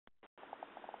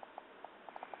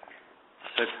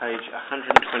So page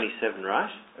 127, right?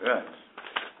 Right.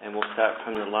 And we'll start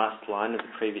from the last line of the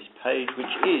previous page, which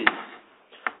is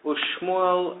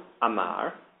Ushmuel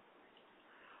Amar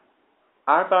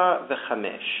Arba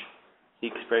v'chamesh, the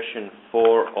expression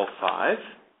 4 or 5.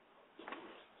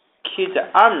 Kid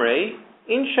Amri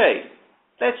Inshe.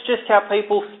 That's just how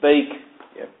people speak.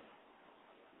 Yep.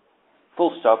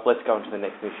 Full stop. Let's go on to the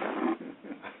next mission.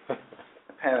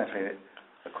 Apparently,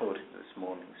 according to this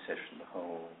morning's session, the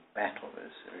whole battle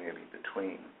is really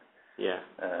between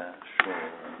Shmuel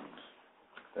and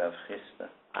Rav Chisda.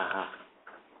 Aha.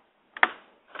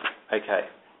 Okay.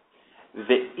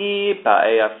 Ve'i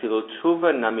ba'e afilu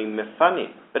tuva nami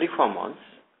mefanim. But if one wants,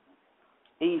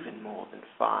 even more than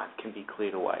 5 can be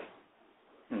cleared away.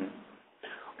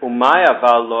 Umay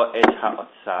aval lo et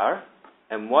ha'otzar.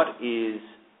 And what is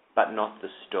but not the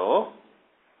store?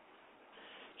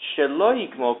 Shelo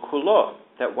yigmor kulo.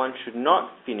 That one should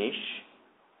not finish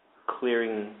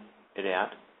clearing it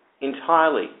out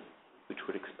entirely, which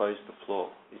would expose the floor.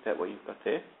 Is that what you've got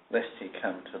there? Lest he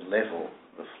come to level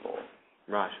the floor.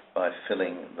 Right. By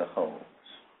filling the holes.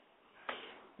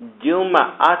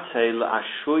 Dilma ate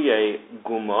l'ashuye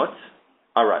gumot.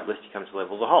 Alright, lest he comes to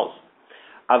level the holes.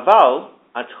 Aval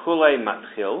atchule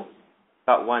matchil,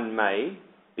 but one may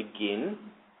begin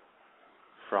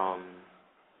from...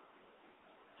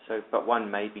 but one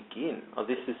may begin. Oh,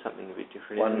 this is something a bit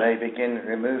different. One may begin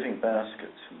removing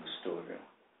baskets from the storeroom.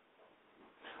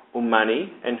 Umani,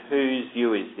 and whose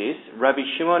view is this? Rabbi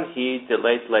Shimon here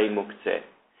delet le muktzeh.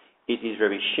 It is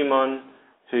Rabbi Shimon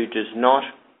who does not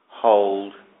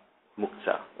hold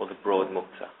muktzah, or the broad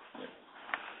muktzah.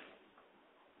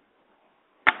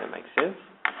 That makes sense.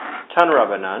 Tan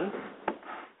Rabbanan.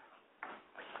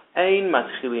 Ein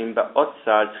matchilim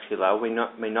ba'otzar tchila. We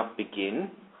may not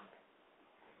begin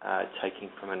taking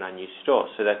from an unused store.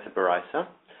 So that's a baraisa.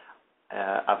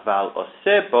 Aval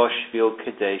oseh bo shvil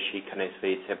kadei shikanes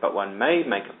v'yitzeh. But one may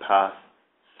make a path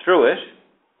through it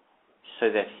so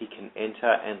that he can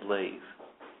enter and leave.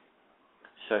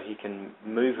 So he can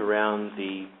move around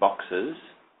the boxes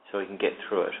so he can get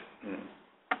through it.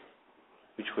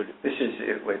 Which would... This is,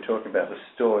 if we're talking about the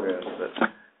storeroom,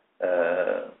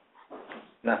 that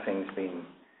nothing's been...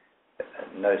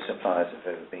 no supplies have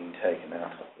ever been taken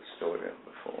out of the storeroom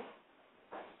before.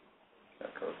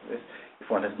 Because of this. If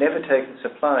one has never taken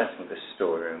supplies from this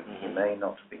storeroom, he may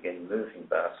not begin moving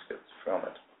baskets from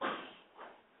it.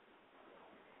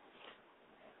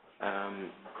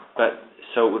 But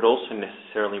so it would also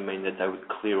necessarily mean that they would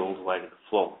clear all the way to the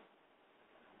floor.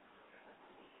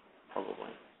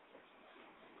 Probably.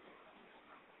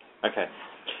 Okay.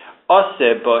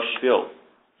 Oseh bo shvil.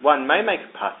 One may make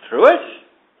a path through it.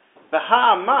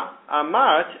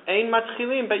 Amart ein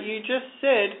matchilim, but you just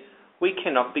said we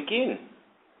cannot begin,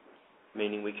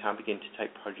 meaning we can't begin to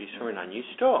take produce from an unused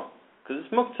store because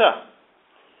it's muktzah.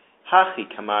 Hachi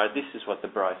kamar, this is what the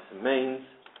brisa means.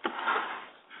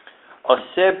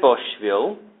 Oseh bo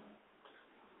shvil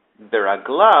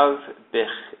beraglav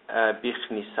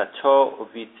bichnisato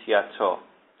uvitziato.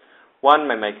 One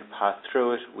may make a path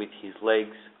through it with his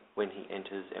legs when he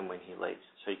enters and when he leaves.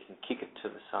 So you can kick it to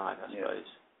the side, I suppose.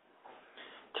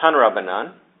 Tan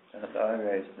Rabbanan. And I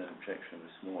raised an objection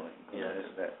this morning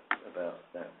about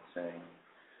that, saying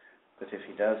that if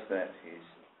he does that, he's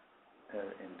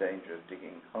in danger of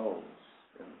digging holes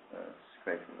and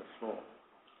scraping the floor.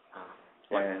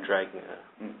 Like dragging a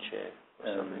chair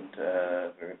or something. And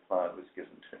the reply was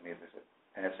given to me that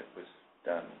as it was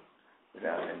done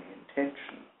without any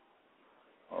intention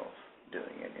of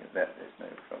doing any of that, there's no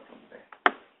problem there.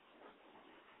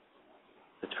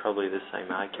 It's probably the same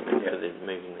argument for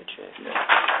moving the chair. Yeah.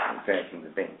 And dragging the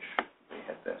bench. We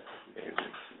had that a few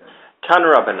weeks ago. Tan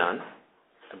Rabbanan,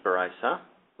 a baraisa,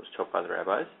 was taught by the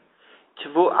rabbis.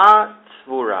 Tvu'a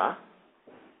tvura,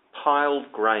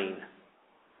 piled grain.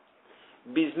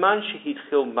 Bizman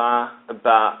shehitchil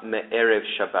ba me'erev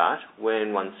Shabbat,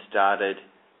 when one started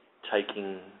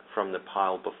taking from the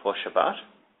pile before Shabbat.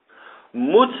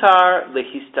 Mutar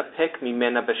lehistapek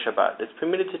mimena b'Shabbat. It's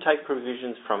permitted to take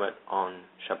provisions from it on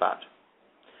Shabbat.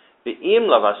 Ve'im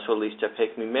lavasul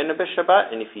lehistapek mimena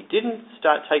b'Shabbat, and if he didn't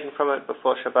start taking from it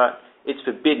before Shabbat, it's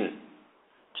forbidden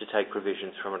to take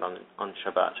provisions from it on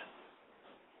Shabbat.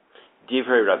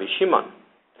 Divrei Rabbi Shimon.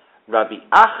 Rabbi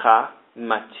Acha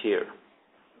matir.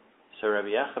 So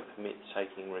Rabbi Acha permits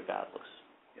taking regardless.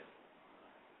 Yeah.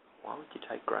 Why would you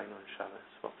take grain on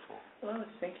Shabbos? What for? Well, I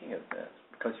was thinking of that.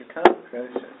 Because you can't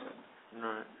process it.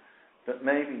 Right. But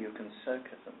maybe you can soak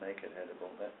it and make it edible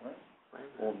that way.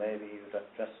 Maybe. Or maybe you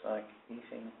just like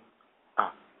eating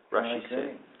Rashi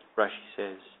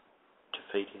says to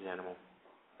feed his animal.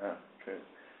 True.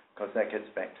 Because that gets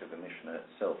back to the Mishnah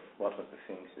itself. What are the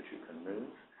things that you can move?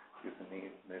 You can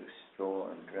move straw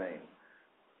and grain.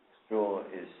 Straw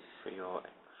is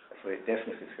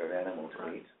definitely for an animal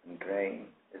to eat, and grain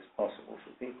is possible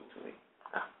for people to eat.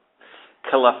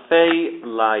 Kalafei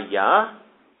laya.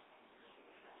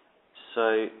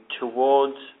 So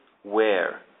towards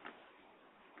where?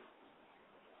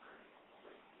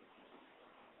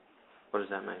 What does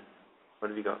that mean? What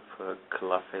have you got for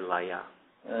kalafei laya?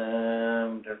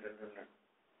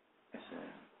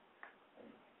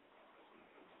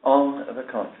 On the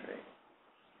contrary,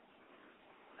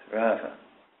 Rava,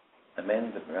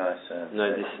 amend the brisa. No,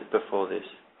 this is before this.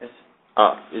 Yes.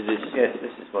 Oh, is this? Yes,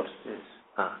 this is what it is.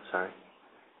 Sorry.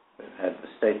 We've had the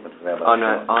statement of Rabbi. Oh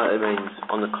no, it means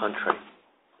on the contrary.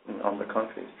 On the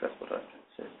contrary, it's just what I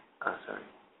just said.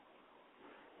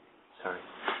 Sorry.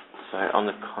 So on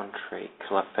the contrary,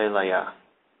 kalafei laya.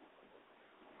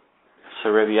 So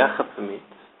Rabbi Yacha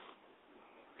permits,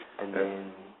 and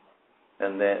then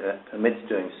that permits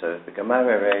doing so. The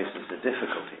Gemara raises a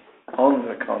difficulty. On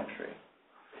the contrary,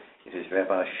 it is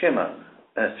Rabbi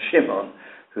Shimon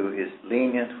who is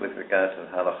lenient with regard to the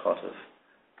halachot of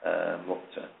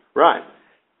muktzah. Right.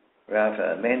 Rather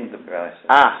amend the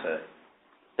brisa.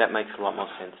 That makes a lot more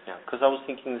sense now, because I was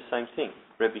thinking the same thing.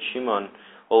 Rabbi Shimon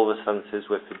all of a sudden says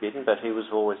we're forbidden, but he was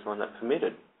always the one that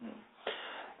permitted.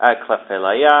 Kalafei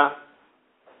laya.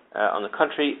 On the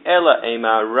contrary, Ela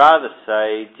Ema, rather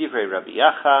say, Divrei Rabbi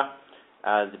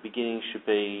Yacha, the beginning should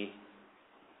be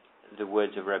the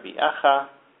words of Rabbi Yacha,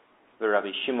 the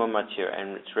Rabbi Shimon Matir,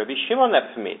 and it's Rabbi Shimon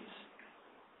that permits.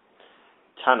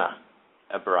 Tana,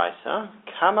 a brisa,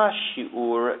 Kama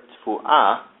Shi'ur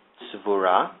Tfu'ah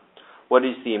Tzvura, what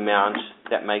is the amount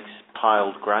that makes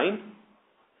piled grain?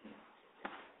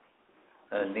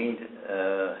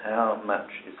 How much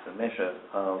is the measure of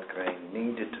piled grain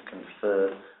needed to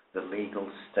confer the legal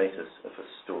status of a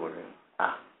storeroom?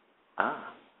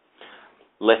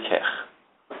 Letech.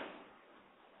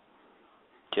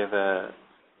 Do you have a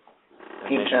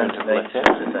measurement of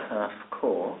letech? Is a half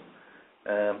core.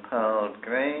 Piled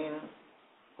grain.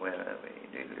 Where are we?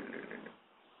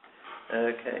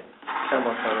 Okay.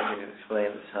 Someone told me to explain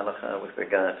this halacha with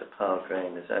regard to piled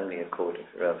grain is only according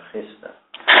to Rav Chisda.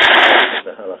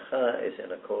 The halacha is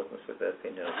in accordance with the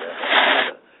opinion of Rav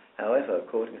Chisda. However,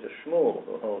 according to Shmuel,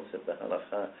 who holds that the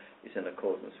halacha is in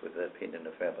accordance with the opinion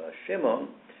of Rabbi Shimon,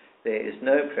 there is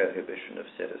no prohibition of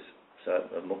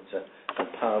muktzah, and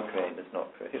piled grain is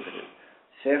not prohibited.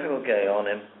 Several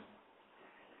Gaonim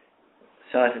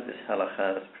cited this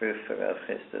halacha as proof for Rav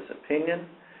Chisda's opinion.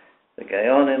 The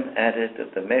Gaonim added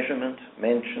that the measurement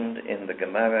mentioned in the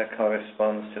Gemara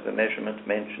corresponds to the measurement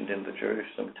mentioned in the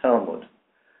Jerusalem Talmud.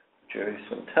 The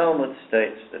Jerusalem Talmud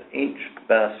states that each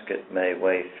basket may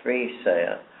weigh 3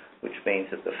 seah, which means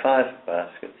that the 5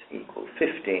 baskets equal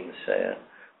 15 seah,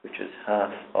 which is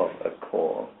half of a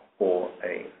core or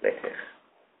a letech.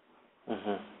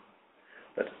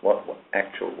 But what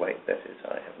actual weight that is,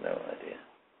 I have no idea.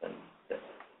 And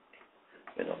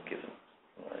we're not given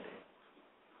no idea.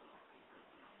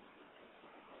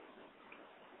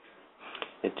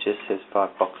 It just says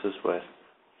 5 boxes worth.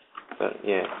 But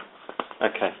yeah.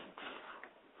 Okay.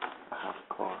 A half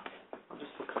core. I'll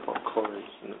just look up what core is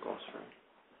in the glossary.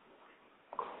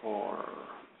 Core.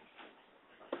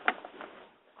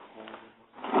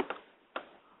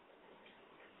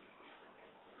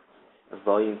 A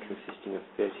volume consisting of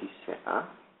 30 seah.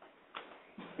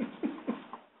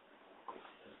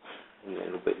 And then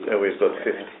it'll be the we've got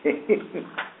 15.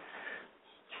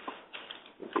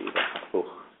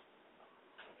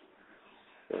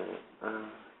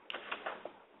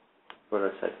 What did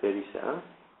I say, 30 seah?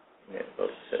 Yeah, well,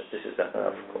 so this is a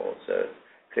half core, so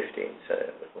 15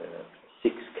 seah.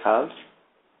 6 calves.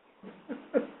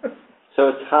 So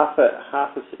it's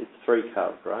it's 3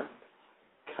 calves, right?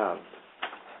 Calves.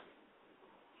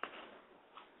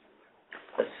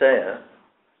 A seah,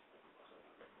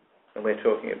 and we're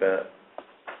talking about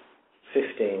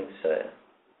 15 seah.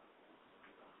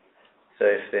 So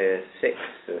if there's 6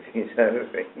 of these over,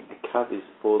 the calf is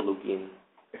 4 lugin.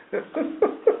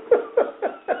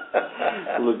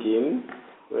 Lugin?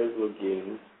 Where's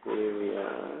lugin? Here we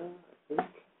are, I think.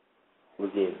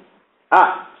 Lugin.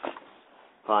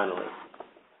 Finally.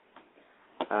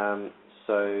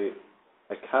 So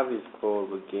a kav is called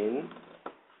lugin,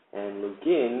 and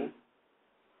lugin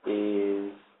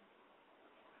is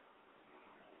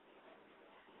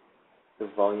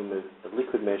the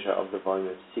liquid measure of the volume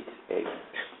of 6 eggs,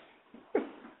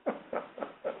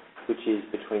 which is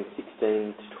between 16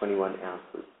 to 21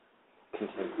 ounces in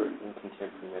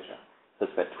contemporary measure. So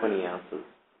it's about 20 ounces.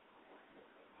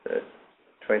 So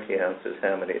 20 ounces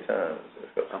how many times?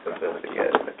 We've got to convert it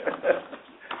yet.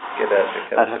 Get out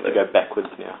the I'd have to go backwards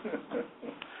now.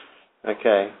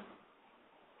 Okay.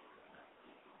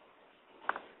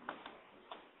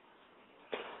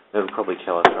 They'll probably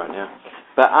tell us right now.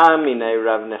 Ba'amine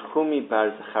Rav Nechumi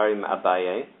bar Zachari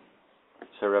Abaye.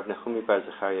 So Rav Nechumi bar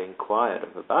Zachari inquired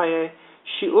of Abaye,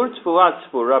 Shi'ur tzvura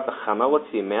tzvura b'chama, what's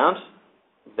the amount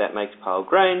that makes pile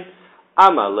grain?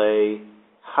 Amale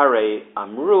hare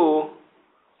amru,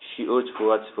 Shi'ur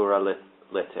tzvura tzvura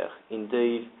letech.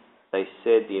 Indeed, they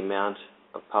said the amount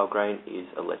of pile grain is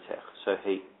a letech. So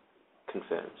he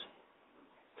confirms.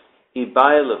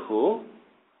 Ibaye lehu,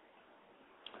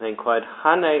 they inquired,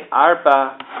 Hane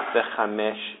arba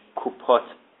v'chamesh kupot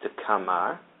de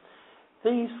kamar.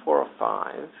 These 4 or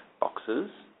 5 boxes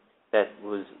that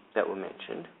were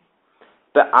mentioned.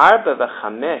 Be'arba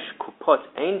v'chamesh kupot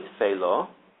ein tfelo,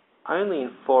 only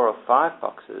in 4 or 5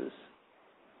 boxes.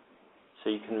 So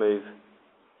you can move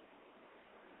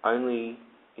only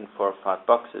in 4 or 5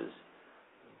 boxes,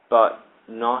 but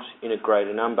not in a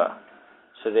greater number.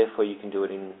 So therefore, you can do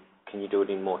it in. Can you do it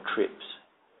in more trips?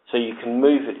 So you can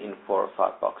move it in 4 or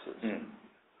 5 boxes.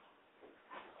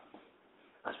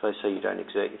 I suppose so you don't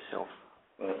exert yourself.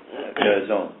 Well, it goes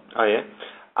on. Oh yeah.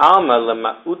 Alma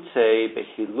lema'ute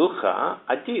behilucha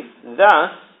adif.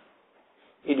 Thus,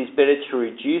 it is better to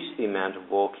reduce the amount of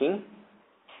walking,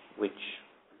 which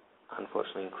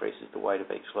unfortunately increases the weight of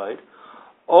each load,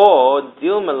 or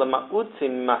dilma lema'ute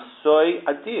masoi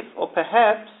adif, or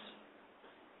perhaps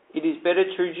it is better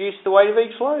to reduce the weight of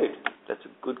each load. That's a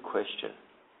good question.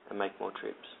 And make more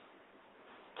trips.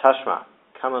 Tashma,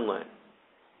 come and learn.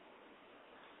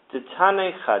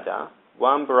 Titane Chada,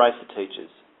 one Baraisa teaches.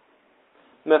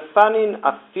 Mefanin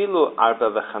afilu arba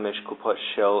v'chamesh kupot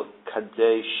shel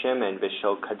kadei shemen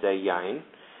v'shel kadei yain.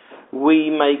 We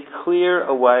may clear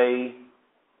away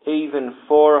even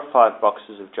 4 or 5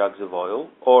 boxes of jugs of oil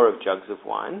or of jugs of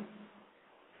wine.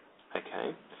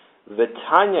 Okay.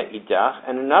 V'tanya idach,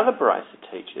 and another Baraisa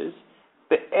teaches,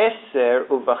 be'eser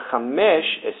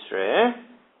uvachamesh esre,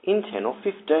 in 10 or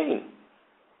 15.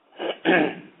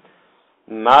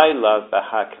 My love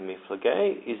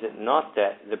bahakamiflage, is it not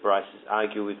that the Baraisas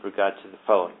argue with regard to the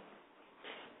following?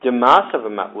 Demasav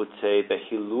ma'ute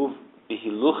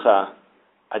behilucha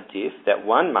adif, that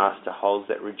one master holds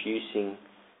that reducing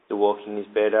the walking is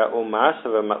better, or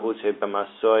masav ma'ute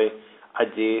b'masoi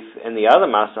adif, and the other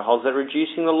master holds that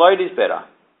reducing the load is better.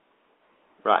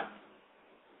 Right.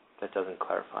 That doesn't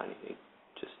clarify anything.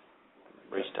 Just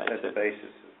restate it. That's the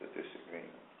basis of the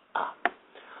disagreement.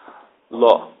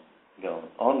 Law. Go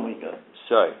on we go.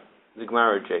 So, the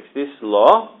Gemara rejects this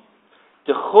law.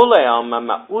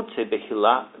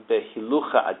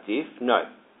 No.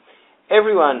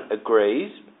 Everyone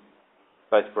agrees,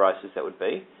 both Baraisas that would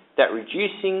be, that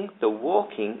reducing the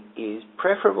walking is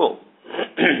preferable.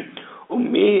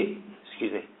 Umi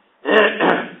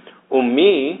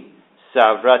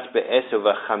savrat be'eser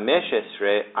v'chamesh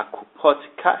esre akupot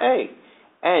ka'e.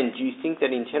 And do you think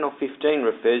that in 10 or 15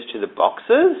 refers to the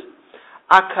boxes?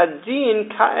 Akadin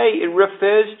ka'e, it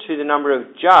refers to the number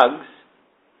of jugs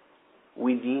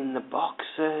within the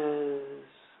boxes.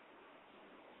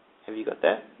 Have you got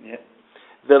that? Yeah.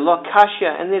 V'lo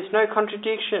kashya, and there's no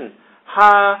contradiction.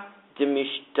 Ha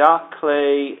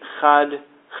demishdakle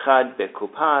chad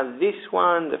bekupa. This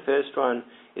one, the first one,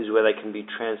 is where they can be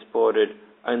transported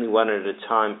only one at a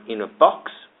time in a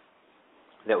box.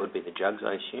 That would be the jugs,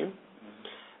 I assume.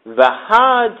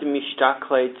 V'had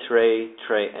mishdakle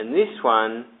tre, and this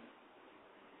one,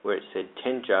 where it said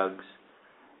 10 jugs,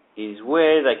 is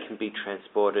where they can be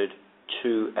transported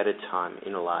 2 at a time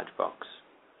in a large box.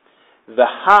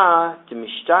 V'had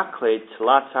mishdakle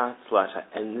tlata,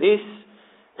 and this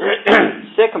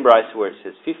second Baraisa, where it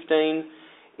says 15,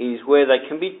 is where they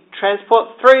can be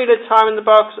transported 3 at a time in the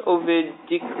box, over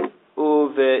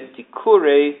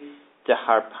dikure de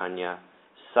harpanya,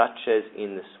 such as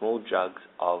in the small jugs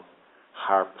of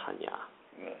harpanya.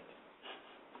 Right.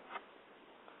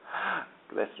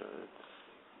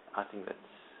 I think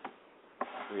that's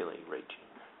really reaching.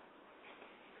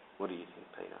 What do you think,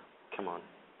 Peter? Come on.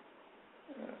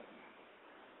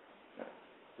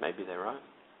 Maybe they're right.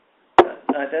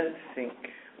 I don't think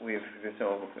we've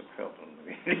resolved the problem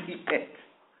really yet.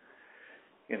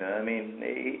 You know, I mean,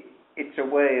 it's a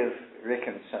way of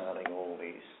reconciling all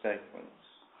these statements.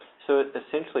 So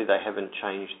essentially, they haven't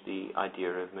changed the idea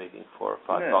of moving 4 or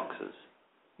 5 boxes.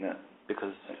 No.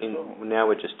 Because now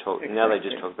we're just talking. Exactly. Now they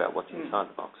just talk about what's inside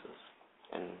the boxes,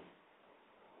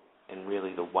 and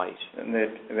really the weight. And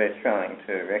they're trying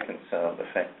to reconcile the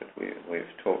fact that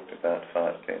we've talked about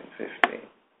 5, 10, 15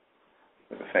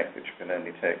 with the fact that you can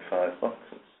only take 5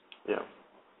 boxes. Yeah.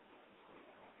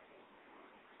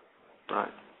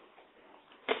 Right.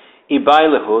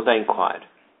 Ibailahu, they inquired.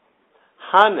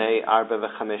 Hane arba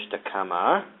v'chamesh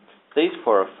kamar. These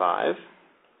 4 or 5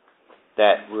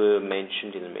 that were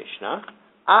mentioned in the Mishnah.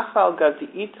 Afal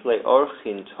gadi'it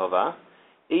le'orchin tova.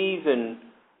 Even,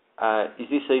 is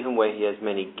this even where he has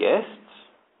many guests?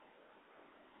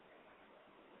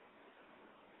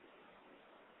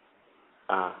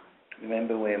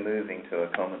 Remember, we're moving to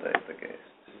accommodate the guests.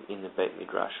 In the Beit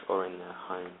Midrash or in the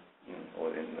home. Or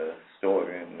in the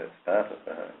storeroom that's part of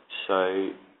the home.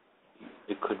 So,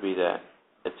 it could be that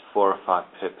it's 4 or 5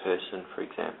 per person, for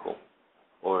example.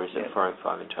 Or is it 4 or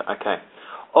 5 in total? Okay.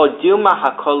 Or dilma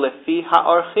hakol lefi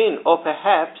ha'orchin. Or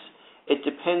perhaps it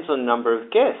depends on the number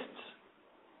of guests.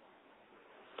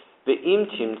 Ve'im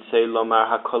timtzei lomar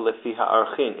hakol lefi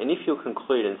ha'orchin. And if you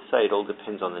conclude and say it all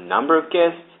depends on the number of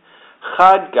guests,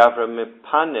 chad gavra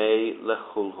mepane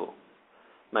lechulhu.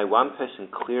 May one person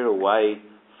clear away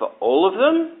for all of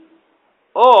them?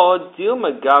 Or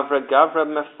dilma gavra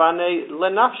mefane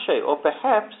lenafshe. Or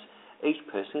perhaps each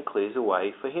person clears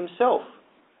away for himself.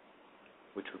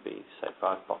 Which would be, say,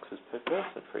 5 boxes per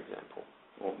person, for example.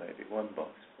 Or maybe 1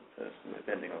 box per person,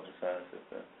 depending on the size of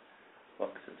the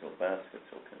boxes or baskets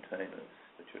or containers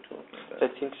that you're talking about.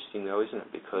 That's interesting though, isn't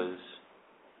it? Because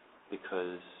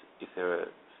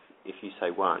if you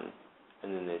say 1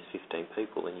 and then there's 15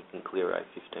 people, then you can clear out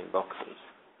 15 boxes.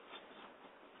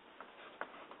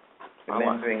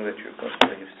 Remembering that you've got to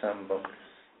leave some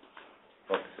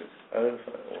boxes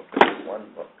over, or just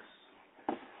 1 box.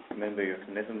 Remember, you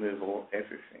can never move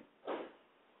everything.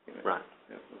 Right.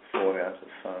 4 out of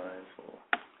 5, or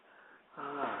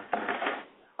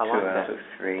I 2 like out that. of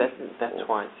 3. That's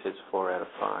why it says 4 out of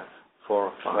 5. 4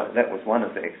 or 5. Well, that was one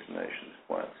of the explanations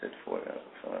why it said 4 out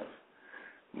of 5.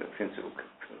 The principle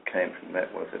came from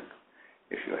that was that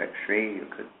if you had 3, you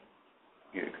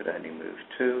could only move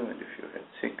 2, and if you had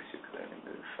 6, you could only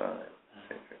move 5,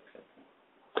 etc., etc.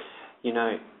 You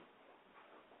know,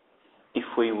 if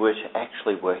we were to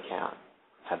actually work out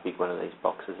how big one of these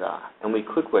boxes are, and we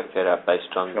could work that out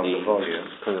based on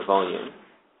the volume,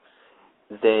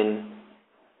 then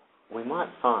we might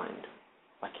find,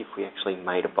 like if we actually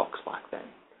made a box like that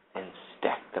and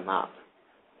stacked them up,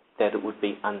 that it would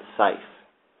be unsafe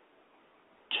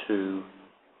to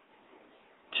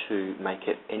make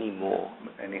it any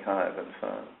higher than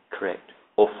 5. Correct.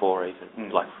 Or 4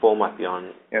 even. Like 4 might be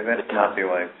on that might be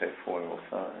why I say 4 or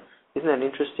 5. Isn't that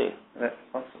interesting? That's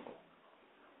possible.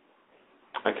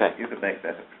 Okay. You could make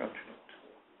that a project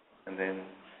and then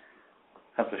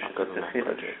publish it as a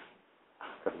Chiddush.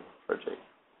 Project.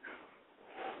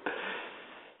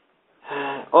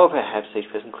 Or perhaps each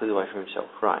person clears away from himself.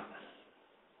 Right.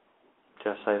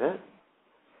 Did I say that?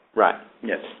 Right.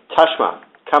 Yes. Tashma.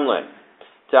 Come learn.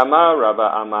 Damar Rabba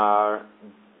Amar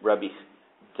Rabbi.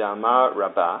 Damar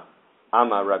Rabba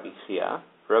Amar Rabbi Chia.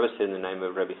 Rabba said in the name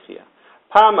of Rabbi Chia.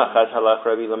 Pa'amachat halach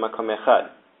Rabbi lamakom echad.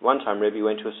 One time Rabbi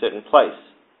went to a certain place.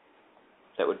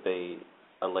 That would be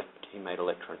he made a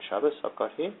lecture on Shabbos, I've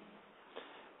got here.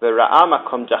 V'ra'a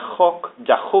makom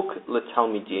dachuk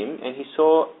letalmidim, and he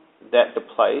saw that the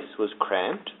place was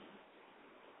cramped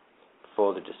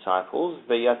for the disciples.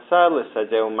 V'yatza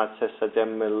lesadeh u'matzeh sadeh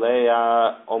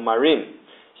melea omarim.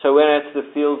 So went out to the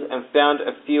field and found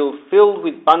a field filled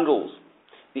with bundles.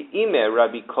 The Imer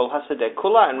Rabbi Kol Hasadeh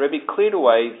Kula, and Rabbi cleared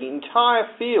away the entire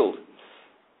field.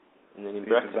 And then in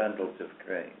brackets, bundles of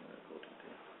grain.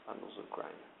 Bundles of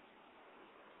grain.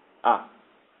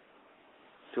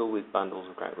 Filled with bundles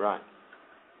of grain, right.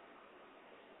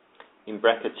 In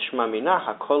brackets, Shma Mina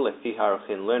Hakol Lefi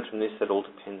Harachin. Learn from this that all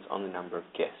depends on the number of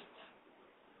guests.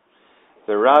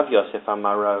 The Rav Yosef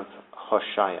Amar Rav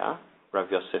Hoshaya. Rav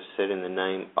Yosef said in the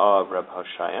name of Rav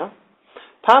Hoshaya.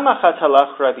 Pa'amachat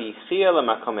halach Rabbi Chia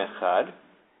lamakom echad,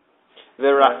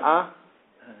 v'ra'a.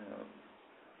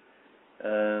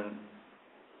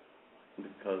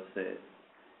 Because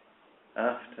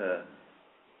after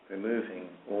removing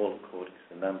all according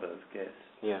to the number of guests,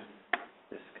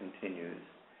 this continues,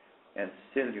 and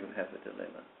still you have a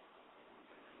dilemma.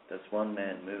 Does one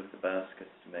man move the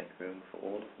baskets to make room for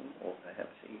all of them, or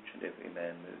perhaps each and every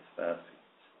man moves baskets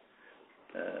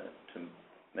to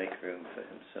make room for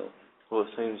himself? Well,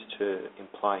 it seems to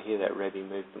imply here that Rabbi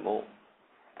moved them all.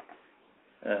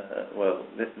 Well,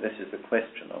 this is the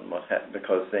question on what happened,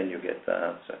 because then you get the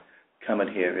answer. Come and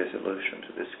hear resolution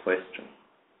to this question.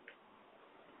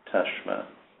 Tashma.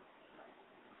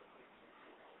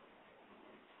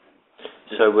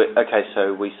 So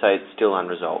we say it's still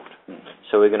unresolved.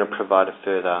 So we're going to provide a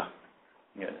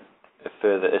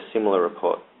similar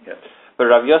report. But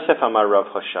Rav Yosef Amar Rav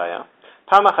Hoshaya.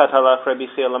 Pa'amachat halach Rabbi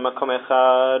Chia lamakom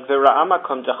echad v'ra'a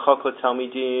makom dachok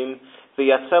letalmidim.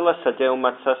 V'yatzela sadeh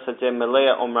u'matzah sadeh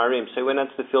melea omarim. So he went out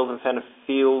to the field and found a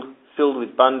field filled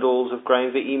with bundles of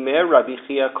grain. Ve'imer Rabbi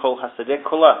Chia kol hasadeh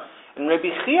kula. And Rabbi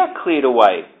Chia cleared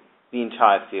away the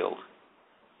entire field.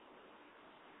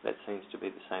 That seems to be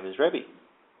the same as Rebbe.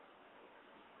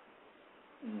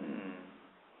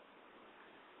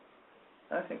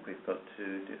 I think we've got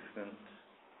two different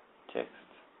texts.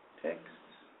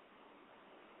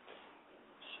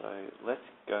 So let's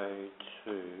go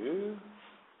to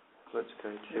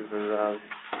Verav.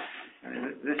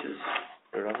 This is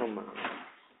Verav Amar.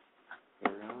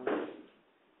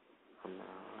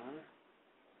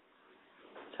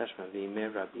 Tashma v'imei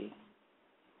Rabbi.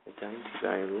 V'dayin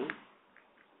Tigairu.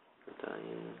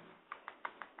 V'dayin.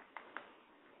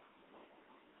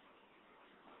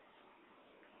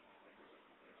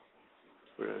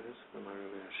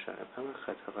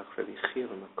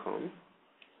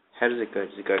 How does it go?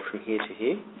 Does it go from here to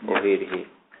here or here to here?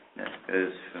 No, it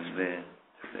goes from there to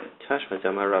there. Tashma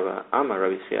Damar Amar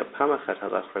Rabbi Chia Pamachat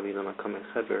Halach Rabbi Lamakom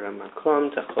Echad V'Ramakom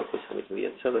Tachok V'Samit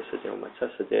V'Yatzela Sadeh U'Matzah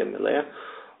Sadeh Melea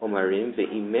Omarim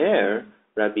V'imer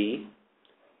Rabbi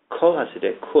Kol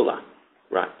HaSadeh Kula.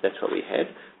 Right, that's what we had.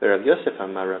 V'Rav Yosef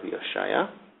Amar Rabbi Yoshaya.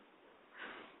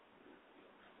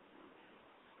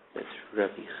 That's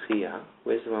Rabbi Chia.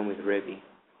 Where's the one with Rebbe?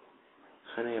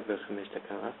 Tashma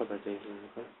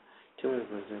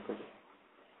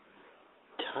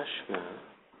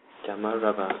Damar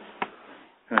Rabba.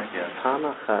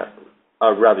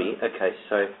 Rabbi. Okay,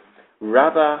 so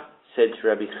Rabba said to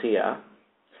Rabbi Chia,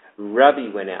 Rabbi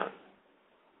went out.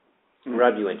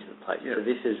 Rabbi went to the place. So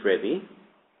this is Rebbe.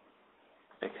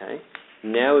 Okay.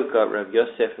 Now we've got Rabbi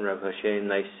Yosef and Rabbi Hoshea, and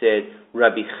they said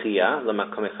Rabbi Chia,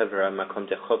 Lamakom Echad V'Ramakom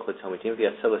Dechok L'Talmidim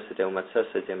V'Yatzela Sadeh U'Matzah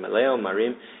Sadeh Melea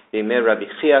Marim V'Imer Rabbi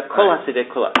Chia Kol HaSadeh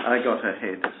Kula. I got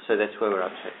ahead. So that's where we're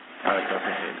up to. I got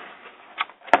ahead.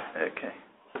 Okay.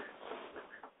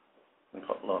 We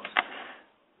got lost.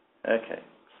 Okay.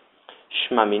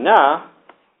 Shma Mina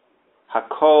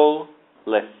Hakol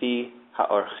Lefi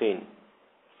Ha'orchin.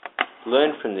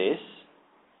 Learn from this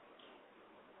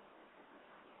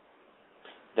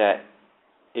that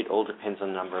it all depends on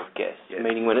the number of guests. Yes.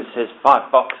 Meaning when it says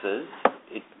 5 boxes,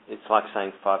 it's like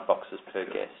saying 5 boxes per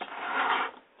guest.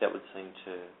 That would seem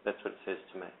to, that's what it says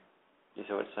to me. Is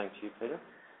that what it's saying to you, Peter?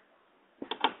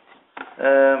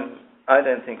 I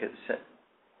don't think it's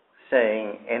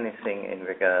saying anything in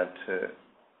regard to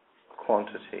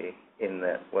quantity in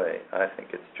that way. I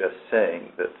think it's just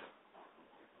saying that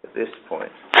at this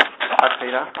point. Hi,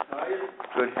 Peter.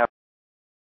 Good. How?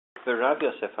 Rabbi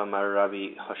Yosef Amar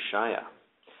Rabbi Hoshaya.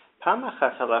 Pam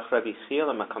achat halach Rabbi Chia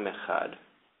lamakom echad.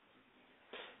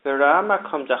 V'ra'a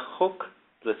makom dachuk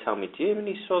l'talmidim, and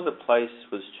he saw the place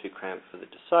was too cramped for the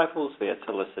disciples.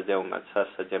 V'yatzela sadeh u'matzah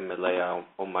sadeh melea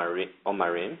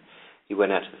omarim. He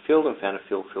went out to the field and found a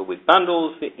field filled with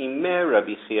bundles. V'imer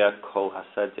Rabbi Chia kol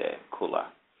hasadeh kula.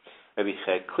 Rabbi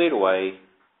Chia cleared away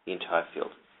the entire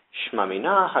field. Shma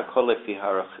mina hakol lefi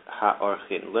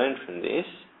ha'orchin. Learn from this.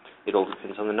 It all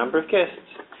depends on the number of guests.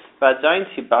 But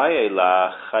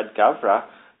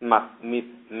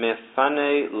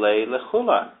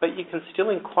you can still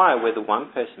inquire whether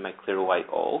one person may clear away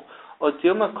all, or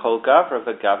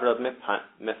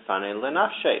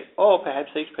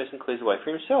perhaps each person clears away for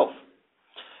himself.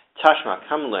 Tashma,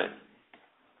 come learn.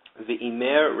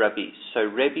 V'imer Rabbi. So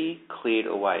Rebbe cleared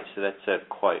away. So that's a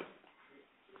quote.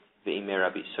 V'imer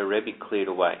Rabbi. So Rebbe cleared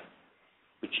away,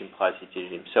 which implies he did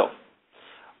it himself.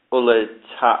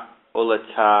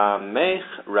 Olatamech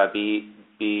Rabbi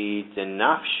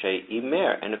bidenafshe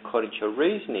imer, and according to your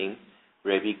reasoning,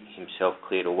 Rabbi himself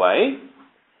cleared away,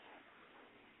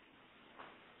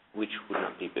 which would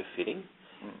not be befitting.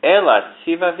 Ela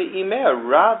tziva v'imer,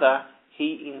 rather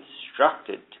he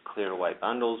instructed to clear away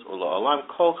bundles. Ula olam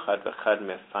kol chad v'chad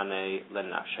mefane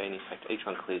lenafshe, and in fact each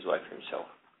one clears away for himself.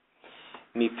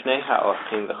 Mipnei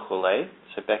ha'orchim v'chulei.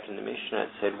 So back in the Mishnah it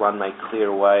said one may clear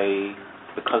away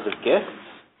because of guests,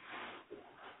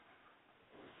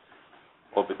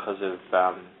 or because of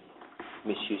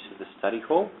misuse of the study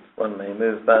hall. One may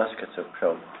move baskets of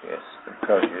produce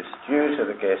due to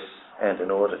the guests and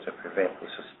in order to prevent the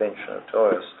suspension of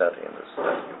Torah study in the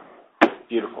study.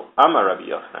 Beautiful. Amar Rabbi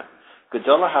Yochanan.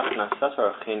 Gedola hachnasat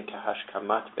orchin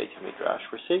kahashkamat beit midrash.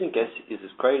 Receiving guests is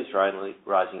as great as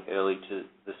rising early to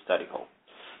the study hall.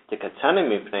 For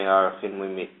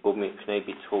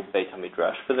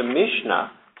the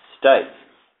Mishnah states,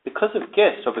 because of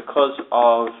guests or because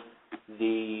of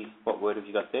the, what word have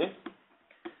you got there?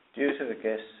 Due to the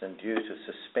guests and due to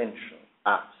suspension.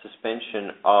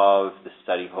 Suspension of the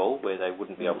study hall where they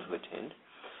wouldn't be able to attend.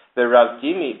 Ve'Rav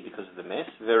Dimi, because of the mess.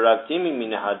 Ve'Rav Dimi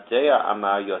min hadea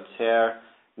amar yoter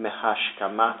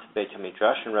mehashkamat Beit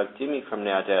HaMidrash, and Rav Dimi from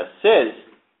Neodea says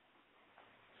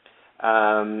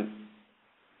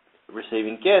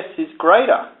receiving guests is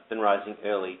greater than rising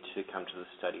early to come to the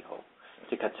study hall.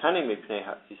 Is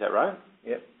that right?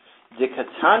 Yep. For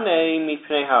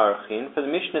the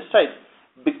Mishnah states,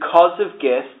 because of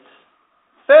guests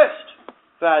first,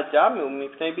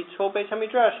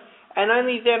 and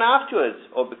only then afterwards,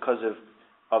 or because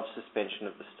of suspension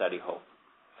of the study hall.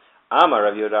 Amar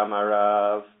Rav Yehuda Amar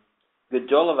Rav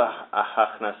Gedol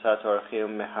hachnasat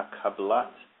orchim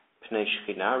mehakablat pnei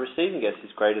shechina. Receiving guests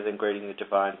is greater than greeting the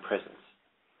divine presence.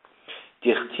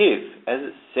 Dichtiv, as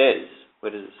it says,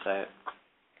 where does it say it?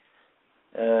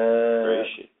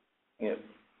 Yep.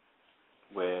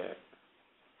 Where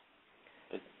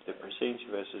the preceding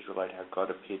two verses relate how God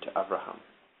appeared to Abraham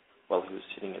while he was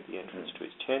sitting at the entrance to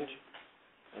his tent,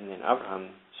 and then Abraham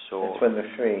saw. It's when the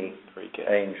three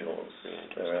angels.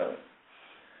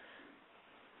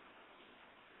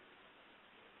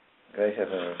 Greater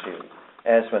than receiving.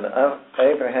 As when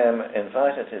Abraham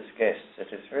invited his guests,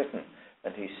 it is written,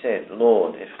 and he said,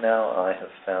 Lord, if now I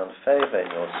have found favour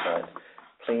in your sight,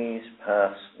 please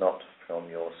pass not from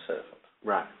your servant.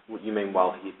 Right. What you mean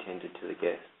while he attended to the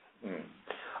guests?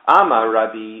 Amar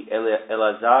Rabbi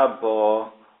Elazar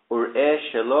bo ur'eh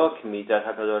shelo k'midat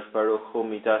HaKadosh Baruch Hu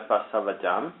midat basav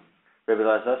adam. Rabbi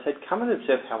Elazar said, come and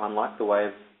observe how unlike the way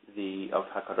of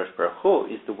HaKadosh Baruch Hu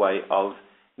is the way of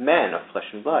man, of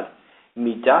flesh and blood.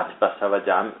 Midat basav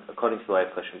adam, according to the way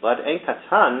of flesh and blood, en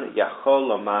katan yachol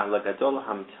lomar lagadol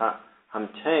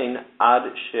hamtein ad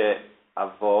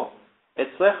she'avo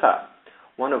etzlecha.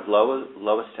 One of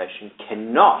lower station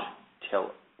cannot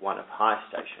tell one of high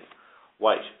station,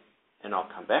 wait, and I'll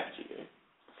come back to you.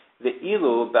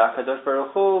 Ve'ilu ba'akadosh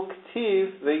baruch hu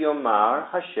k'tiv ve'yomar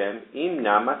Hashem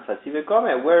imna matzati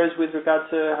ve'gomer. Whereas with regard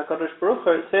to HaKadosh Baruch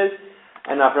Hu, it says,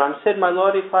 and Abraham said, my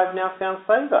Lord, if I've now found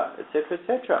favor, etc.,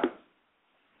 etc.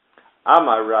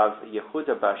 Amar Rav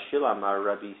Yehuda Bashil Amar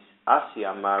Rabbi Asi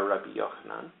Amar Rabbi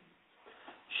Yochanan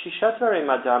Shishatare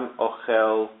Madam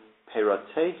Ochel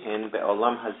Perotehen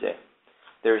Be'olam Hazeh.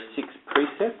 There are 6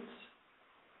 precepts.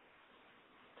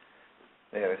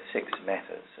 There are 6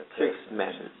 matters. 6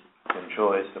 matters.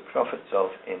 Enjoys the profits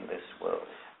of in this world.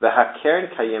 V'hakeren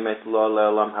kayemet lo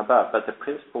le'olam haba. But the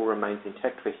principle remains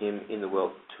intact for him in the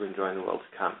world, to enjoy in the world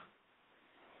to come.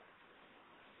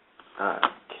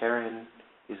 Keren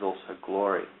is also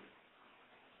glory.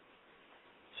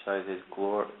 So there's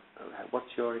glory.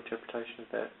 What's your interpretation of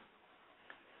that?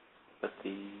 But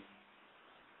the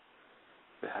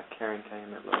Hakaren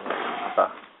came at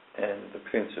Abba. And the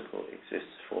principle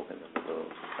exists for him in the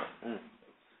world.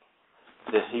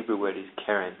 The Hebrew word is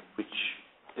Karen, which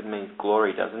it means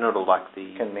glory, doesn't it? Or like the...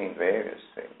 It can mean various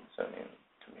things. I mean,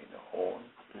 it can mean a horn.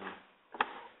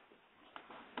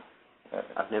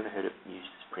 I've never heard it used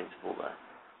as principle though.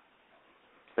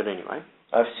 But anyway.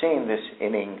 I've seen this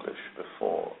in English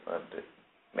before, and it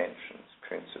mentions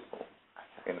principle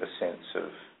in the sense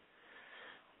of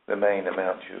the main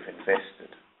amount you've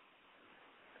invested.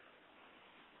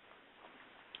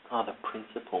 The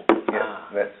principle.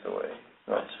 Yeah, that's the way.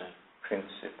 Not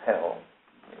principal.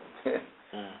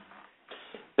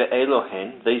 The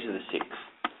Elohen, these are the 6.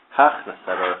 Hach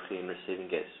nasar in receiving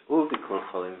guests. Uvikor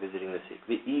cholim, visiting the sick.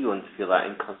 Ve'igun tefillah,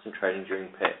 in concentrating during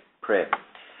prayer.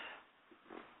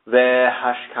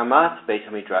 Hashkamat Beit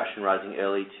HaMidrash, and rising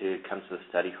early to come to the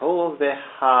study hall.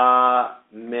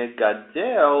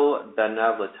 Megadel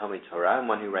banav l'talmid Torah, and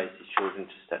one who raised his children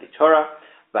to study Torah.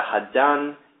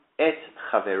 V'hadan et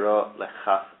chavero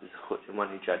lechaf zchut, and one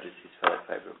who judges his fellow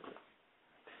favorably.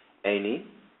 Eini,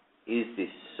 is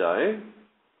this so?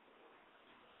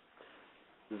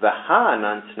 V'han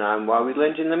antna, and why we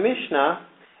learned in the Mishnah,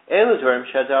 Eladorim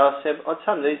shadal seb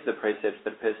otam, these are the precepts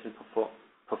that a person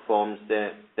performs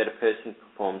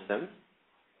them.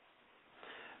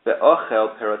 Ve'ochel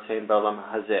perotein ba'olam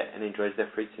hazeh, and enjoys their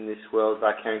fruits in this world.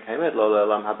 V'akeren kamed lo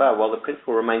le'olam haba, while the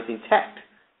principle remains intact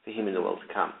for him in the world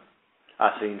to come.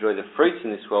 So you enjoy the fruits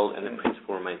in this world, and the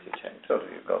principle remains intact. So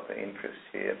you've got the interest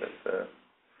here, but the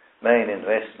main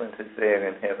investment is there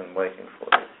in heaven waiting for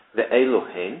you. The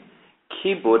Elohen,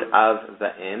 kibud av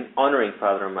va'em, honoring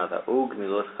father and mother,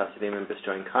 ugmilot chasidim, and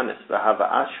bestowing kindness,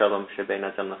 v'hava'at shalom shebein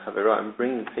adam l'chavero, and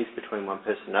bringing peace between one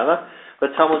person and another.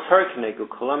 But Talmud Torah kenegu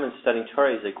kolam, and studying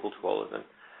Torah is equal to all of them.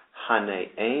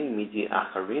 Hane ein midi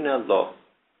acharina lo.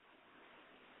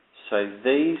 So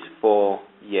these 4,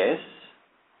 yes,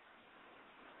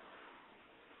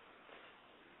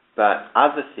 but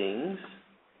other things,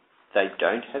 they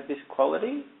don't have this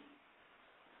quality.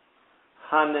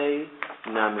 Hane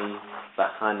nami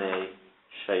v'hane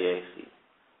shayechi.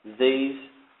 These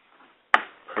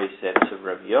precepts of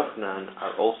Rabbi Yochanan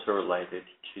are also related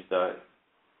to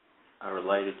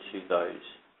those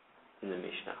in the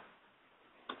Mishnah.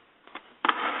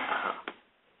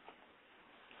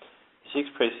 The 6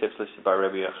 precepts listed by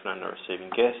Rabbi Yochanan are receiving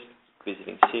guests,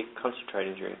 visiting sick,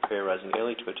 concentrating during prayer, rising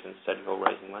early to attend the study hall,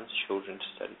 raising one's children to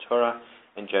study Torah,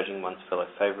 and judging one's fellow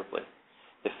favourably.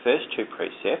 The first 2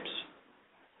 precepts,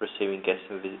 receiving guests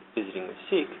and visiting the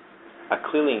sick, are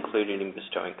clearly included in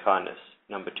bestowing kindness,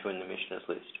 number 2 in the Mishnah's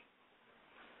list.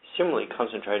 Similarly,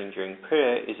 concentrating during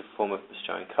prayer is a form of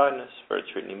bestowing kindness, for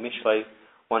it's written in Mishlei,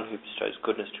 one who bestows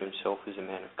goodness to himself is a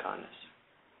man of kindness.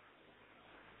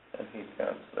 And he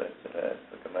translates it as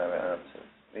the Gemara answers,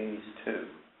 these 2,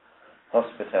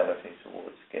 hospitality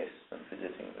towards guests and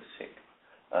visiting the sick,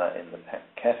 are in the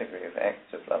category of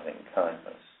acts of loving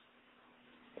kindness.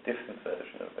 A different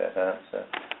version of that answer,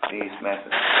 these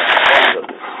matters on the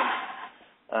list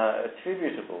are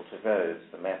attributable to those,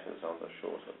 the matters on the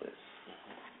shorter list.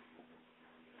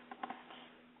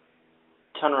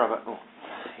 Tanarava.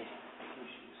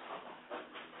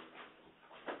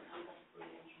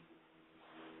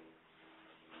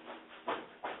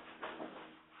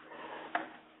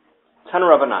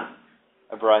 Tanarabanan,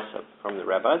 a brisa from the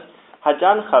rabbis.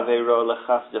 Hadan chaveiro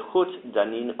lechas zechut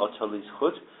danin oto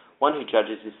lizchut. One who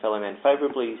judges his fellow man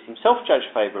favourably is himself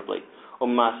judged favourably.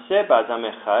 Umaseh ba'adam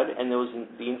echad, and there was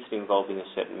the incident involving a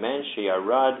certain man,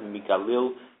 sheyarad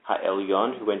migalil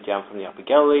ha'elyon, who went down from the upper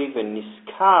Galilee,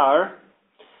 v'niskar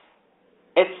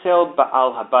etzel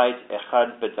ba'al habayit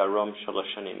echad b'darom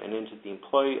shalosh shanim, and entered the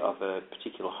employ of a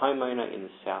particular homeowner in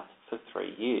the south for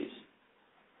 3 years.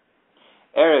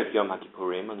 Erev Yom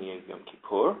HaKippurim, on the eve of Yom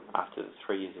Kippur, after the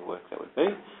 3 years of work that would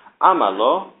be,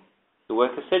 Amalo, the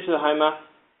worker said to the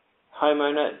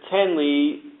homeowner, Ten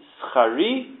li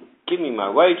schari, give me my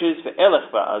wages,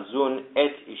 ve'elech ba'azun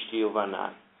et ishti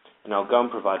uvanai, and I'll go and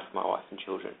provide for my wife and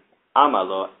children.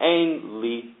 Amalo, ein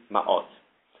li ma'ot,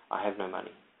 I have no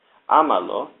money.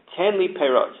 Amalo, ten li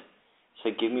perot,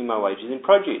 so give me my wages in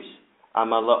produce.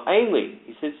 Amalo, ein li,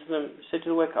 he said to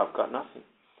the worker, I've got nothing.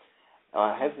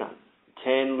 I have none.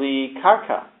 Ten li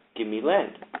karka, give me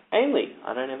land. Ainli,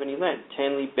 I don't have any land.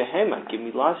 Ten li behema, give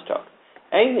me livestock.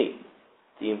 Ainli,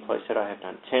 the employee said, I have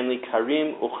none. Ten li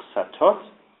karim uchsatot,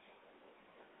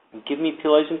 give me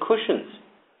pillows and cushions.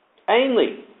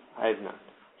 Ainli, I have none.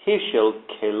 Hishel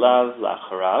kelav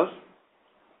lacharav,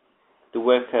 the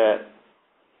worker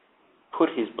put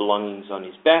his belongings on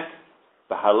his back.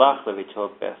 Bahalach levito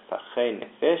befachei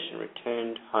nefesh, and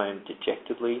returned home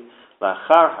dejectedly.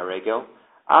 Lachar haregel,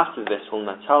 after the vessel,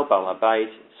 Natal Bal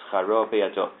Habayit Scharo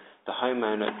Be'ado, the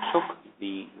homeowner took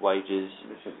the wages.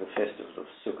 This is the festival of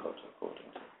Sukkot, according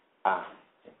to.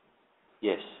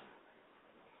 Yes.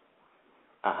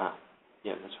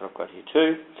 Yeah, that's what I've got here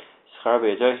too. Scharo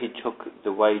Be'ado, he took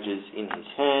the wages in his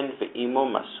hand. Ve'imo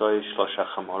Masoy Shlosha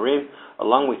Chamorim,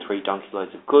 along with 3 donkey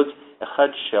loads of goods.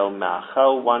 Echad Shel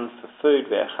Ma'achal, 1 for food.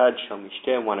 Ve'echad Shel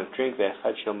Mishteh, 1 of drink.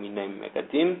 Ve'echad Shel Minei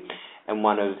Megadim, and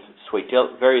 1 of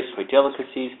various sweet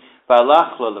delicacies.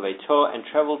 V'alach lo leveito, and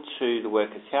travelled to the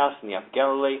worker's house in the Upper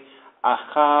Galilee.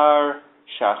 Achar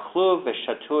shachlu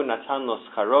v'shatu natan lo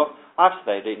scharo. After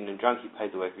they had eaten and drunk, he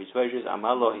paid the worker his wages.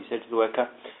 Amar lo, he said to the worker,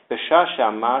 B'shah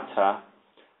she'amarta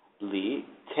li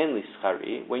ten li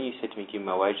schari, when you said to me, give me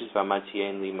my wages, v'amarti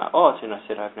ein li ma'ot, and I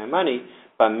said, I have no money,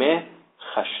 b'meh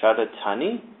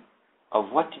chashadatani, of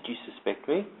what did you suspect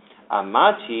me?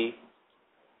 Amarti,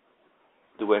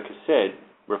 the worker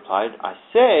replied, I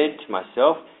said to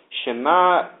myself,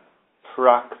 Shema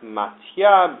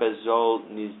prakmatya bezol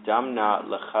nizdamna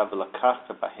lecha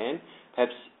v'lakachta bahen.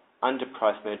 Perhaps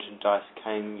underpriced merchandise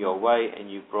came your way and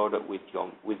you brought it with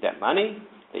that money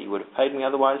that you would have paid me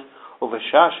otherwise. Or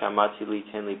v'shah shamati li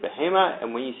ten li behema,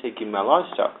 and when you said give me my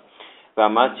livestock,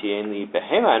 v'amati en li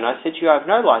behema, and I said to you I have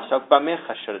no livestock, b'meh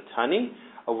chashadatani,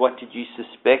 of what did you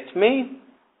suspect me?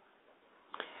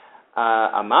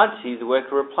 Amati, the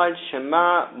worker replied,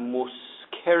 Shema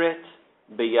muskeret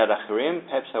biyad achirim,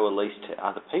 perhaps they were leased to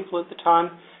other people at the time.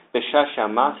 B'shah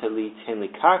she'amarta li ten li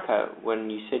karka, when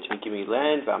you said to me, give me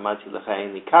land, v'amarti lecha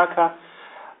ein li karka,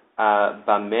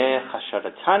 b'meh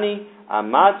chashadatani.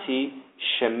 Amati,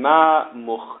 Shema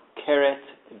muskeret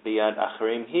biyad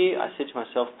achirim. Here, I said to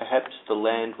myself, perhaps the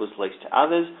land was leased to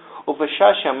others. Or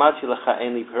v'shah she'amarti lecha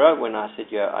ein li perot, when I said,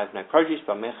 I have no produce,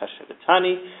 b'meh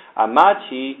chashadatani.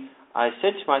 Amati, I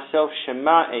said to myself,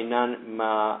 Shema einan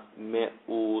ma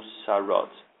me'usarot.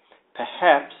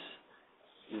 Perhaps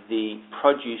the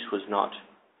produce was not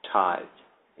tithed,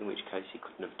 in which case he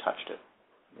couldn't have touched it.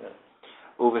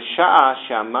 Uv'sha'a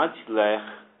she'amarti lech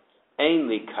ein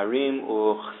li karim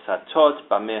uchsatot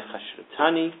b'meh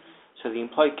chashadatani. So the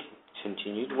employee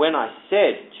continued, when I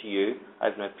said to you, I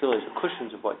have no pillows or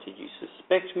cushions, of what did you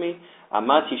suspect me?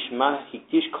 Amati shema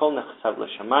hikdish kol nechasav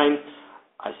l'shamayim.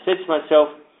 I said to myself,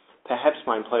 perhaps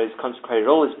my employer has consecrated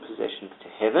all his possessions to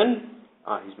heaven.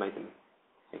 He's made them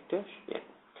hekdesh. Yeah.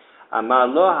 Amar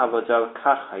lo avodah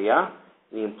kach haya.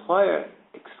 The employer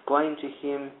exclaimed to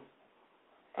him,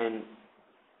 and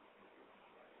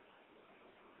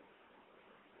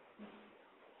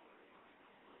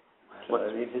Shall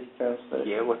I read his translation?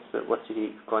 Yeah, what did he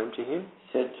exclaim to him? He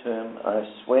said to him, I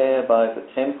swear by the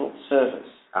temple service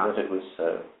that it was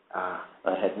so.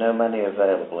 I had no money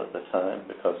available at the time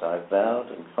because I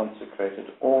vowed and consecrated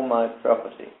all my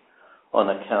property on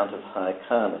account of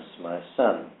Hyrcanus, my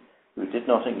son, who did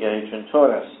not engage in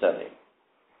Torah study.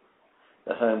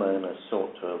 The homeowner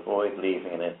sought to avoid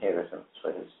leaving an inheritance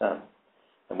for his son.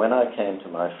 And when I came to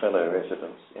my fellow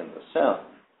residents in the south,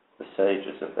 the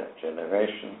sages of that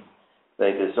generation,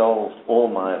 they dissolved all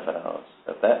my vows.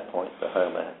 At that point, the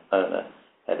homeowner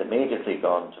had immediately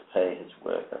gone to pay his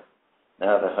worker.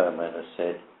 Now the homeowner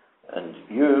said, and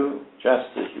you,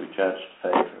 just as you judged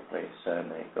favorably, so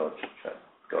may God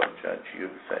judge you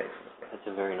favorably. That's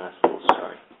a very nice little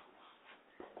story.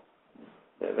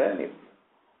 They're only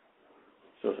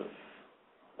sort of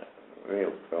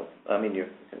real problem. I mean, you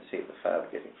can see the father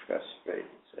getting frustrated,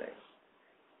 saying,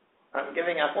 I'm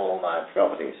giving up all my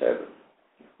property so that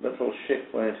little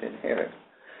shit won't inherit.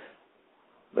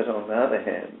 But on the other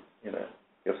hand,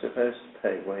 you're supposed to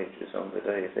pay wages on the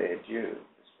day they're due.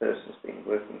 This person's been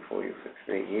working for you for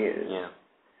 3 years. Yeah.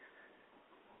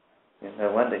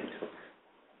 No wonder he took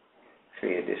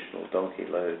 3 additional donkey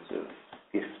loads of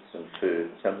gifts and food.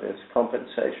 There's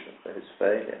compensation for his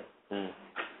failure.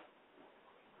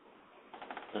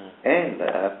 And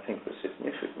I think the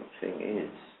significant thing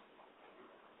is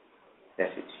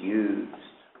that it's used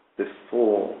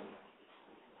before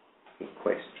he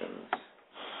questions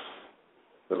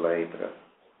the labourer.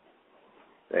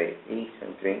 They eat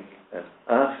and drink, and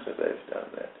after they've done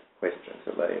that, questions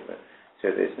the labourer.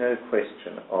 So there's no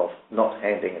question of not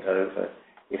handing it over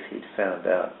if he'd found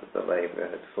out that the labourer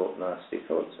had thought nasty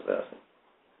thoughts about him.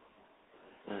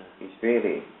 He's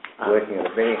really working at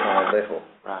a very high level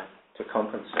to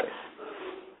compensate.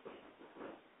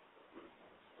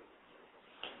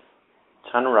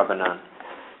 Tanu Rabbanan.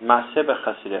 Maaseh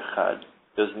b'chasid echad.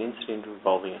 There was an incident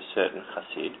involving a certain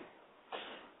chassid.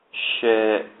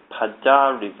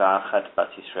 Shepada riva achat bat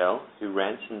Yisrael, who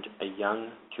ransomed a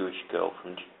young Jewish girl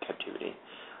from captivity.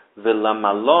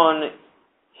 V'lamalon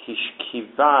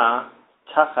hishkiva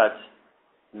tachat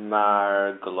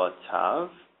margolotav.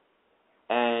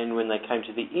 And when they came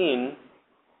to the inn,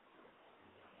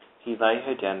 he lay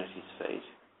her down at his feet.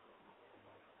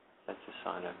 That's a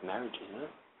sign of marriage, isn't it?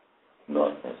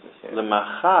 Not necessarily.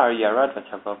 L'machar yarad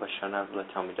v'tavo b'shanav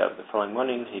l'talmidav. The following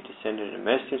morning, he descended and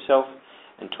immersed himself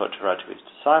and taught Torah to his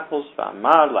disciples.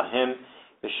 V'amar lahem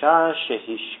b'shah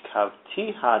shehishkavti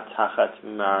ha-tachat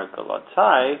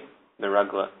margolotai.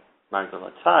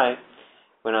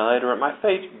 When I laid her at my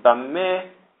feet, bameh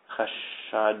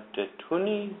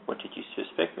chashadetuni. What did you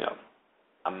suspect me of?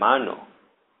 Amanu.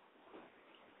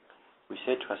 We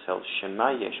said to ourselves, Shema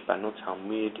yesh banu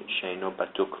talmid she'eno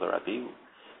batuk l'rabi.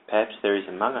 Perhaps there is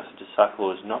among us a disciple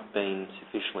who has not been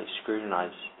sufficiently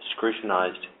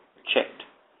scrutinized, checked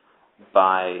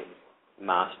by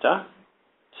master,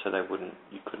 so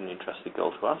you couldn't entrust the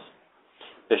girl to us.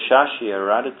 Beshashi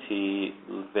aradati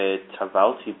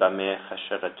vetavalti bameh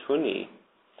chasharatuni.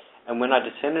 And when I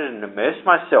descended and immersed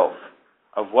myself,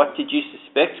 of what did you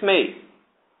suspect me?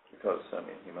 Because,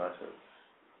 he might have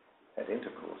had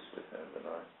intercourse with her the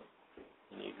night.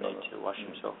 And you need to wash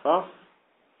himself off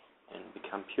and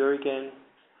become pure again.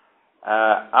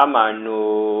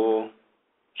 Amarnu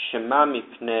Shema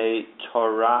mipnei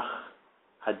Torah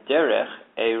haderech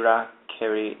eira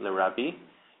keri l'rabi.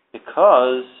 We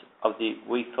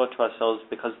thought to ourselves,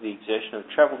 because of the exertion of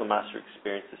travel, the master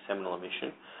experienced the seminal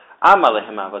emission. Amar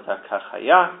lehem avodah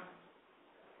kachaya.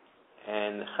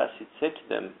 And the chassid said to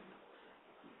them,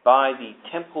 by the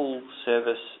temple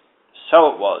service, so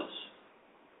it was.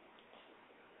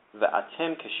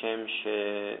 Ve'atem kashem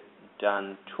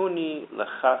shedantuni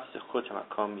lechav zechut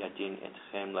hamakom yadin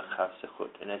etchem lechav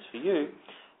zechut. And as for you,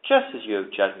 just as you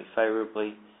have judged me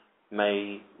favorably,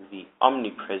 may the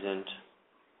omnipresent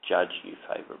judge you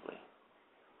favorably.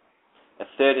 A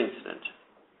third incident.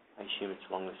 I assume it's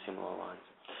along the similar lines.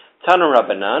 Tanu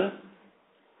Rabbanan,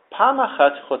 Pam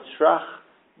achat chotzrach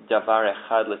davar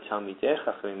echad letalmidei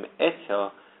chachamim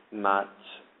etel matronita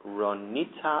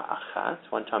achat.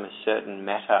 One time a certain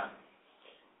matter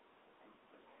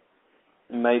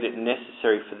made it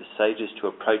necessary for the sages to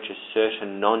approach a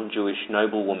certain non-Jewish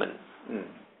noblewoman.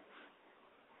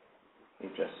 He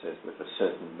just says with a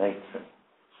certain matron.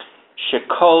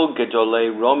 Shekol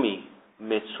Gedolei Romi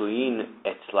Metsuin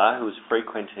Etzla, who was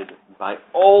frequented by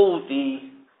all the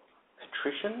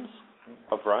patricians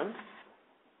of Rome.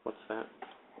 What's that?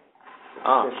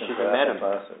 She's a madam.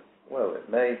 Well, it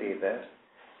may be that.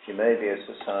 She may be a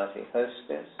society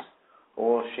hostess,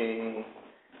 or she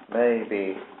may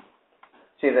be...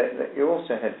 See, that you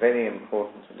also had very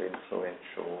important and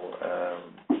influential...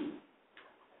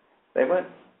 they weren't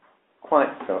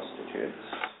quite prostitutes,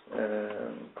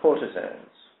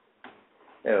 courtesans.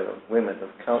 They were women of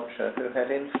culture who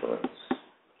had influence.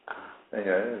 You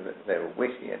know, they were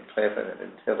witty and clever and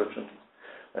intelligent,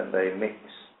 and they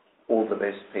mixed all the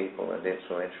best people and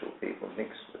influential people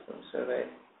mixed with them, so they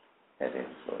had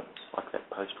influence. Like that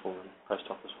post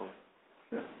office woman.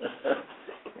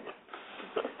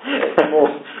 More,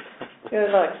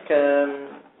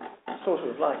 sort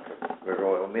of like the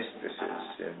royal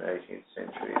mistresses in 18th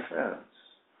century France,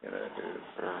 who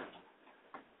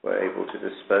were able to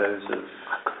dispose of...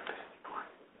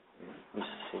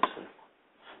 Mrs. Simpson.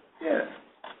 Yeah.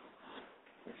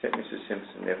 Except Mrs.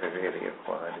 Simpson never really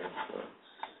acquired influence.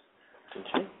 Didn't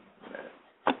she? No.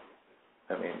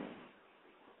 I mean,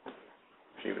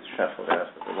 she was shuffled out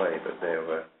of the way, but there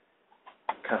were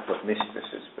a couple of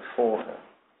mistresses before her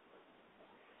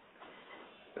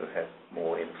who had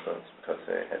more influence because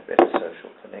they had better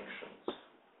social connections.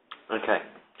 Okay.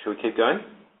 Shall we keep going?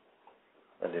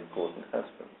 And important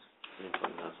husbands.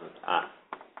 Ah.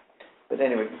 But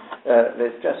anyway,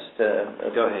 there's just a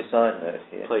side note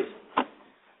here. Please.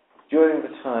 During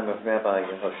the time of Rabbi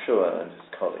Yehoshua and his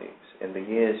colleagues, in the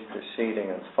years preceding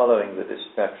and following the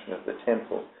destruction of the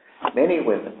temple, many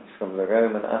women from the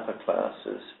Roman upper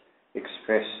classes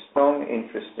expressed strong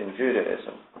interest in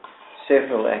Judaism.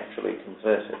 Several actually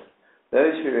converted.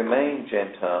 Those who remained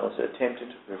Gentiles attempted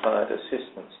to provide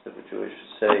assistance to the Jewish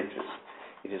sages.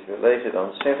 It is related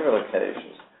on several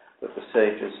occasions that the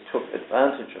sages took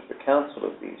advantage of the counsel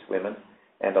of these women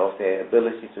and of their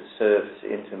ability to serve as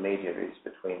intermediaries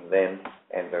between them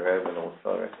and the Roman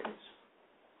authorities.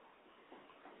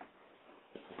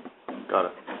 Got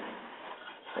it.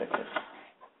 Okay.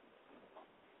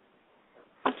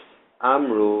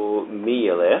 Amru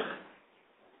miyalech.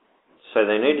 So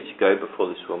they needed to go before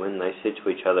this woman. They said to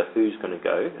each other, who's going to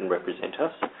go and represent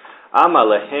us? Amar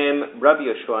lehem Rabbi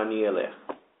Yoshua niyalech.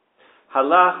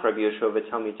 Halach Rabbi Yoshua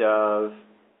v'talmidav.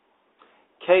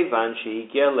 Kevan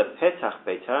shehigia lepetach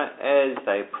beta. As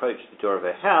they approached the door of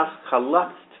her house,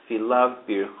 chalatz tfilav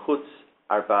birchutz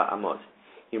arba amot.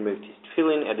 He removed his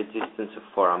tefillin at a distance of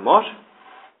 4 amot.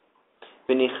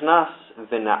 V'nichnas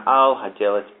v'na'al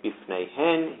hadelet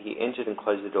bifneihen. He entered and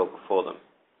closed the door before them,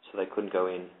 so they couldn't go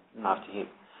in after him.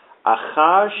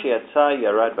 Achar she'atza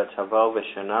yarad bataval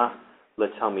v'shana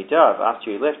letalmidav.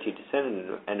 After he left, he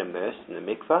descended and immersed in the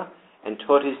mikvah and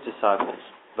taught his disciples.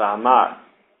 V'amar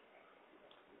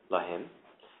lahem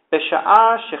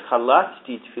b'sha'a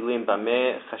shechalatzi tefillin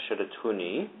b'meh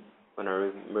chashadatuni. When I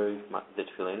removed the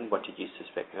tefillin, what did you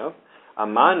suspect me of?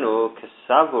 Amanu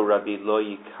kasavu Rabbi lo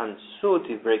yikansu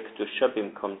divrei kedusha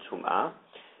bimkom tum'ah.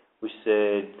 We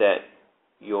said that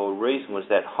your reason was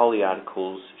that holy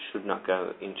articles should not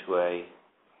go into a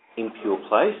impure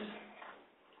place.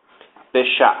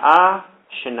 B'sha'a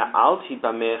shena'alti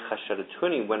b'meh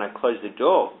chashadatuni. When I closed the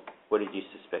door, what did you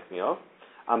suspect me of?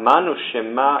 Amanu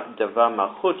shema davar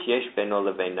malchut yesh beno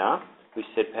lebeina. We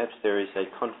said perhaps there is a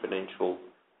confidential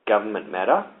government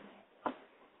matter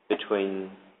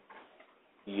between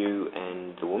you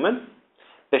and the woman.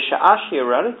 And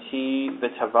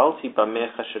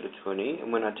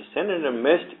when I descended and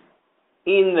immersed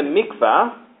in the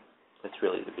mikvah, that's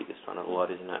really the biggest one of the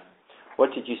lot, isn't it?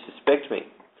 What did you suspect me?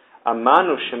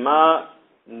 Amanu shema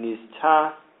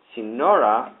nizta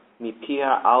sinora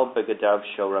mipia al begadav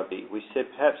shel Rabbi. We said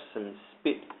perhaps some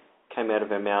spit came out of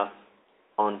her mouth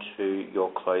onto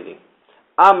your clothing.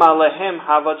 Amar lehem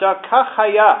havada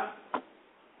kachaya.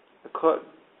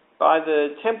 By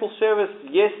the temple service,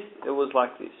 yes, it was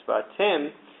like this.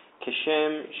 Vatem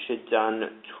keshem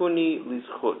shedan tuni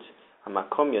lizchut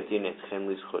hamakom yadin etchem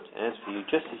lizchut. And as for you,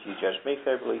 just as you judge me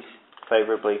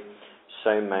favorably,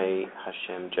 so may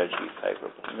Hashem judge you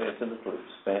favorably. There's a little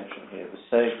expansion here. The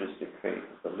sages decree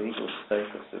that the legal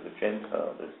status of a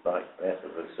Gentile is like that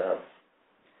of a zav.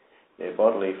 Their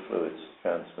bodily fluids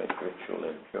transmit ritual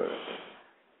impurity.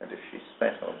 And if she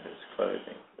spat on his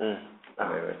clothing when they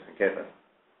were together,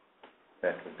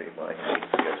 that would be why he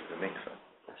needs to go to the mikveh.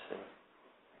 I see.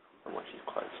 And wash his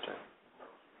clothes too.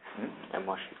 And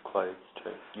wash his clothes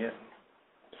too. Yeah.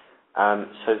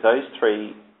 So those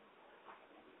 3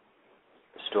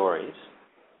 stories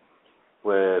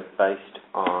were based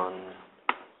on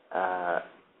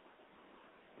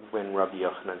when Rabbi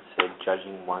Yochanan said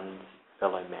judging one's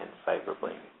fellow man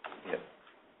favourably. Yep.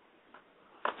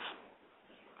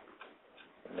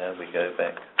 Now we go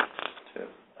back to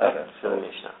other the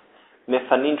Mishnah.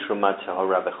 Mefanin truma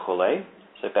tahora b'chole.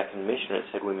 So back in the Mishnah it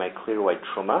said we may clear away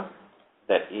truma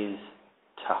that is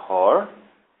tahor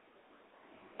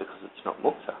because it's not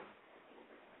mukta.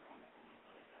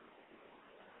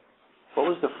 What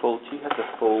was the full? Do you have the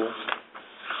full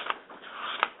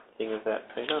thing of that,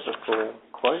 Peter? The full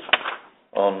quote?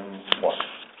 On what?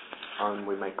 On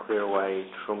we may clear away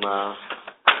truma,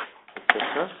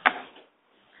 etc.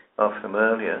 Oh, from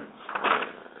earlier.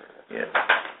 Yeah,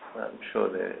 I'm sure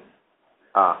there is.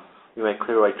 We may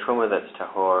clear away truma that's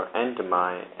tahor and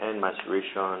demai and ma'aser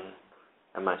rishon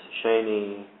and ma'aser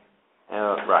sheni.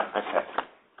 Right, okay.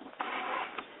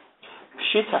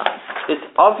 Pshita. It's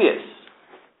obvious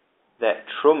that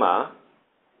truma,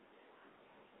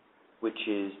 which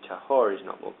is tahor, is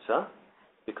not muktzah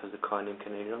because the kohanim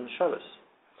can eat it on the Shabbos.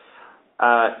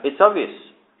 It's obvious.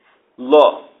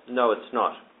 Lo, no, it's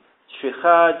not.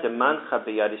 Shricha demancha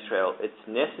b'yad Israel. It's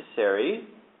necessary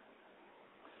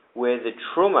where the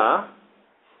truma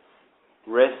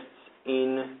rests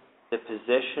in the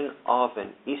possession of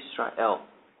an Israel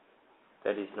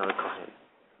that is not a kohen.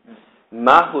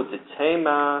 Mahu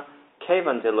detema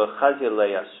kevan de lo chazia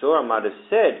le'asur. I might have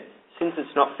said, since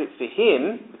it's not fit for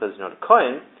him because it's not a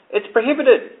kohen, it's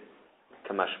prohibited.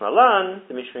 Kamash malan,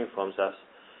 the Mishnah informs us,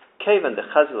 kevan de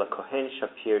chazia la kohen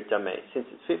shapir dameh. Since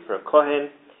it's fit for a kohen,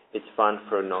 it's fine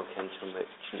for a non-kohen to move it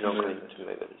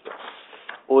as well.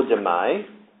 Or demai,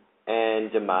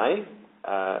 and demai,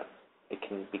 it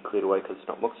can be cleared away because it's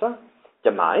not muktzah.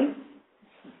 Demai,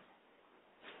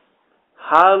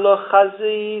 halo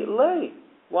chazi lei.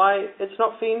 Why? It's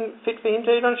not fit for him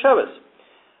to eat on Shabbos.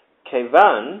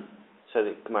 Kevan, so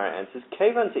the Gemara answers,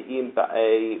 Kevan te'im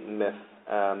ba'ei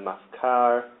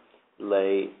mafkar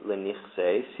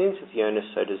lenichse. Since if the owner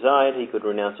so desired, he could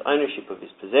renounce ownership of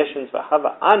his possessions,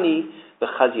 v'hava ani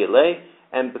v'chazi lei,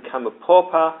 and become a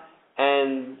pauper,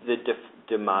 and the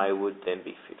demai would then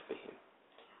be fit for him.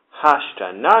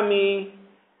 Hashta nami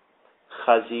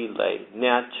chazi lei.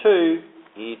 Now too,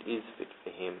 it is fit for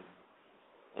him,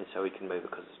 and so he can move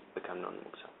because it's become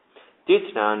non-muktzah.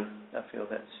 Ditnan. I feel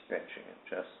that's stretching it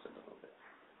just a little bit.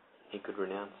 He could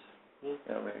renounce. Yeah.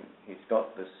 I mean, he's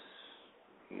got these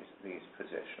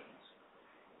possessions.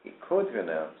 He could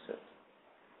renounce it,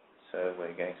 so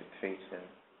we're going to treat him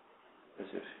as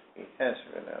if he has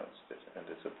renounced it and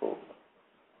is a pauper.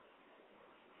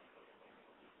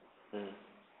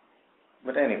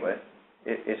 But anyway,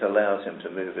 it allows him to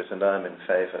move it, and I'm in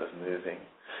favour of moving.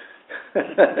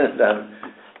 and I'm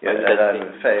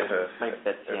in favour of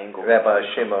Rabbi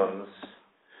Shimon's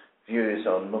views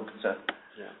on muktzah.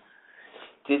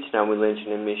 Ditna, we learned in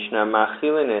the Mishnah,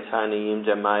 Ma'achilin et ha'aniyim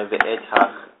demai ve'et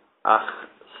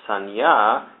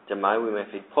ha'achsanya demai, we may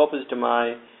feed paupers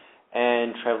demai,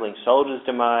 and travelling soldiers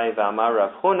demai, v'amar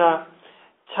Rav Huna,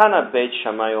 Tana Beit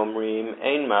Shammai omrim,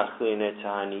 ein ma'achilin et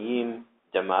ha'aniyim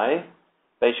demai.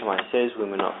 Beit Shammai says we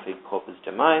may not feed paupers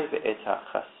demai, ve'et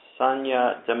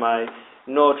ha'achsanya demai,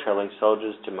 nor travelling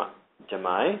soldiers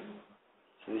demai.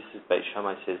 So this is Beit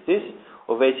Shammai says this.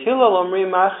 Or Beit Hillel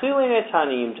omrim, ma'achilin et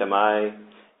ha'aniyim demai,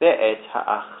 ve'et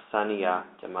ha'achsanya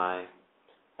demai.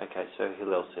 Okay, so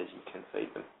Hillel says you can feed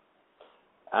them.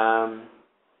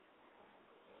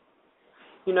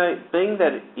 Being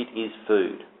that it is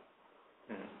food,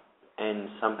 and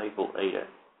some people eat it,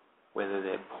 whether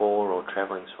they're poor or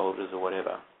travelling soldiers or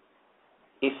whatever,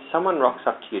 if someone rocks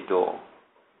up to your door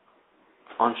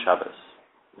on Shabbos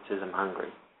and says, I'm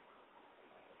hungry,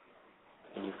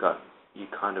 and you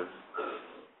kind of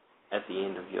at the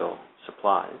end of your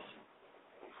supplies,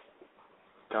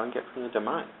 go and get from the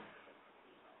domain.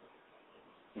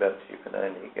 But you can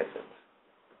only get it,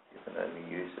 you can only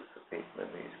use it for people in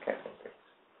these categories.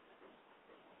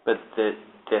 But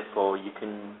therefore you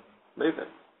can move it.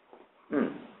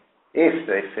 If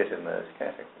they fit in those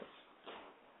categories.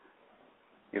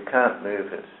 You can't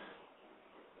move it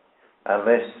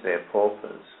unless they're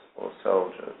paupers or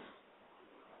soldiers,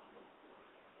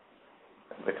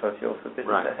 because you're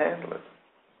forbidden to handle it.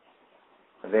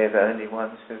 And they're the only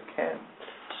ones who can.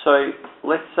 So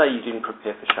let's say you didn't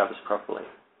prepare for Shabbos properly.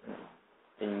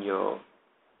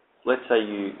 Let's say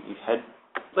you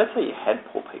had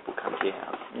poor people come to your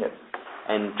house. Yes.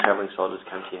 And travelling soldiers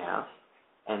come to your house,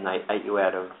 and they ate you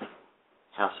out of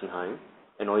house and home,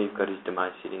 and all you've got is demai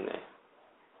sitting there.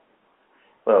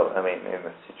 Well, I mean, in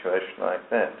a situation like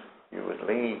that, you would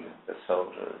leave the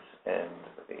soldiers and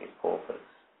the paupers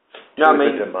No, I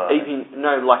mean,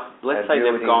 let's say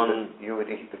they've gone... You would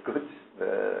eat the goods,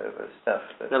 the stuff.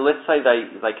 No, let's say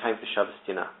they came for Shabbos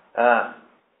dinner.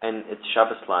 And it's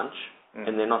Shabbos lunch,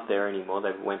 and they're not there anymore,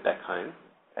 they went back home.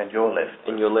 And you're left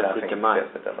with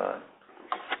Demai.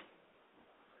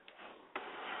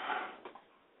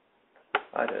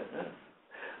 I don't know.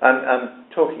 I'm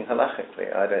talking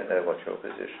halachically. I don't know what your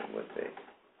position would be.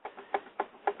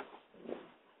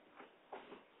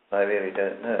 I really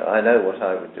don't know. I know what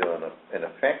I would do in a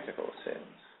practical sense.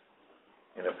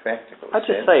 In a practical sense. I'd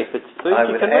just say if it's food,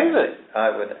 you can move it. I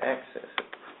would access it.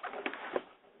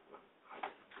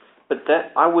 But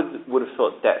that I would have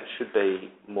thought that should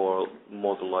be more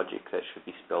the logic that should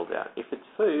be spelled out. If it's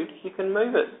food, you can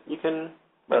move it. You can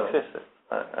access it.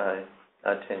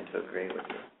 I tend to agree with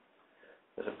you.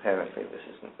 But apparently this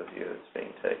isn't the view that's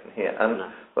being taken here.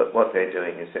 But what they're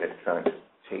doing is they're trying to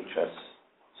teach us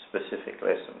specific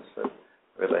lessons that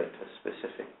relate to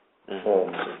specific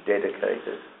forms of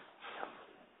dedicated.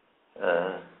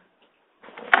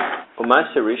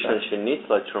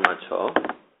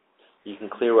 You can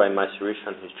clear away Ma'aser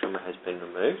Rishon whose Truma has been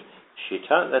removed.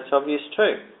 Shita, that's obvious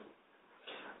too.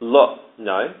 No.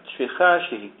 Tzricha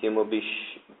shehikdimu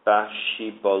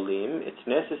b'shibolim. It's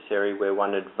necessary where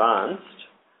one advanced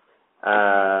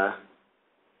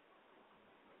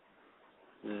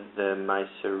the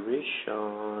Ma'aser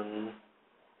Rishon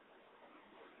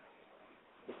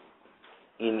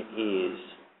in ears.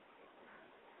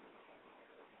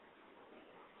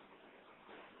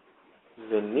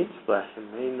 V'nitzvah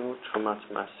himenu trumat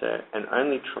maser, and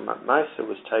only trumat maser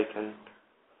was taken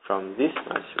from this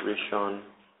Ma'aser Rishon.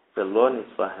 V'lo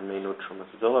nitzvah himenu trumat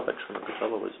gedola, but trumat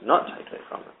gedola was not taken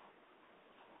from it.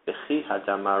 V'chi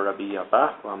hadamar Rabbi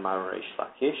Yabach v'amar Reish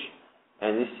Lakish,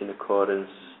 and this in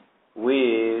accordance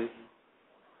with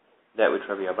that which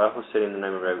Rabbi Yabach said in the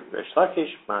name of Reish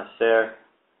Lakish, Ma'aser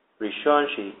Rishon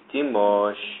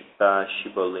shehikdimo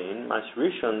b'shibolin, Ma'aser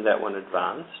Rishon, that one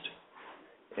advanced,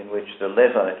 in which the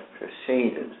Levite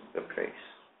preceded the priest.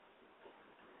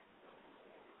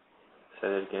 Say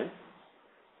that again.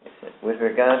 With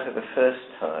regard to the first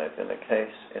tithe, in a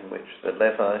case in which the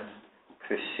Levite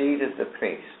preceded the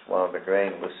priest while the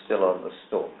grain was still on the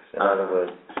stalks. In other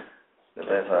words, the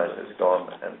Levite has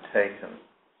gone and taken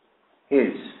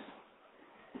his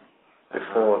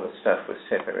before the stuff was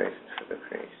separated for the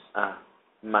priest.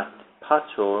 Mat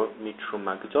pator mi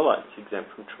truma gedola. It's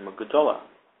exempt from truma gedola.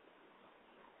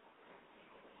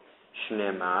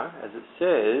 Shneimar, as it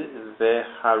says,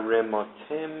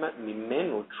 ve'haremotem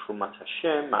mimenu trumat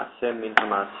Hashem ma'aser min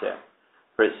ha'ma'aser.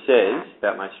 For it says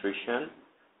about Ma'aser Rishon,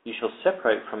 you shall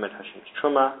separate from it Hashem's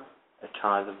truma, a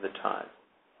tithe of the tithe.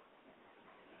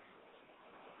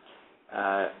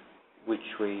 Which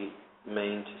we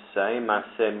mean to say,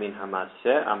 ma'aser min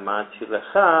ha'ma'aser, amati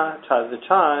lecha, tithe of the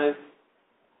tithe,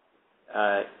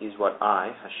 is what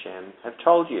I, Hashem, have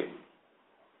told you.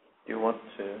 Do you want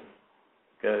to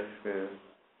go through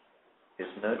his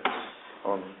notes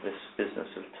on this business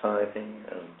of tithing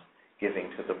and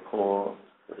giving to the poor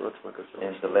and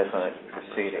the Levite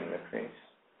preceding the priest?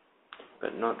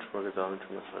 But not Truma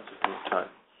tithe.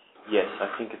 Yes,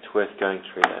 I think it's worth going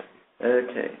through that.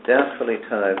 Okay, doubtfully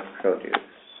tithe produce.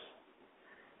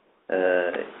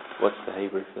 What's the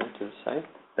Hebrew for that? Does it say?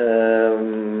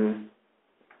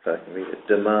 If I can read it.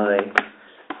 Demai.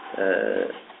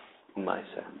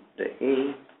 Maisa.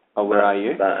 De'i. Oh, where are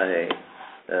you? I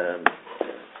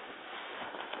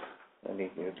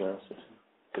need new glasses.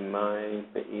 Demai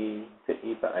be'i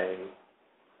ba'e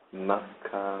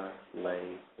mafka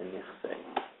lei nichse.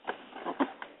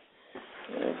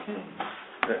 Okay.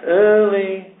 The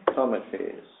early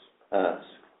commentaries ask,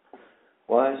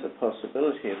 why is the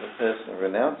possibility of a person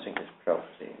renouncing his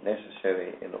property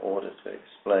necessary in order to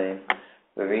explain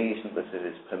the reason that it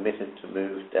is permitted to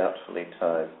move doubtfully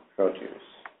tithed produce?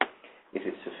 It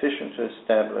is sufficient to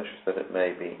establish that it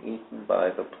may be eaten by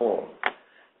the poor.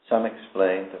 Some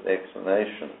explain that the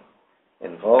explanation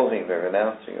involving the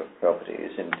renouncing of property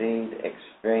is indeed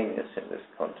extraneous in this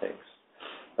context,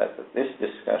 but that this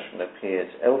discussion appears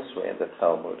elsewhere in the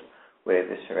Talmud where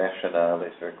this rationale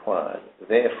is required.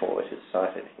 Therefore, it is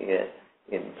cited here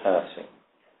in passing.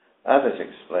 Others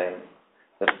explain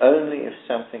that only if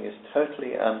something is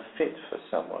totally unfit for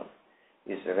someone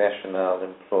is the rationale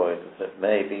employed that it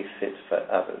may be fit for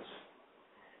others.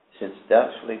 Since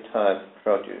doubtfully tithed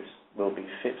produce will be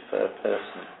fit for a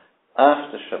person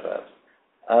after Shabbat,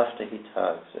 after he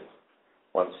tithes it,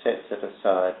 one sets it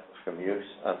aside from use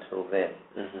until then.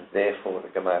 Therefore, the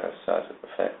Gemara cited the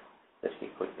fact that he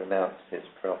could renounce his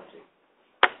property.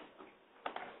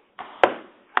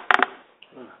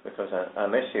 Because because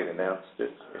unless you announced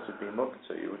it, it would be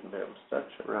muktzah, you wouldn't be able to touch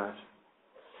it. Right.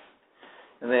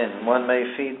 And then one may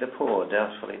feed the poor,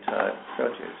 doubtfully tied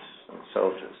produce and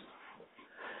soldiers.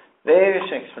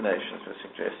 Various explanations were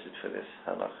suggested for this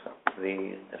halacha,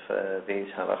 for these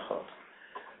halachot,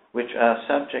 which are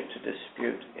subject to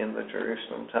dispute in the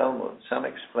Jerusalem Talmud. Some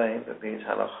explain that these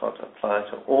halachot apply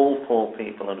to all poor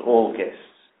people and all guests,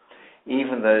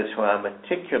 even those who are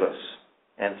meticulous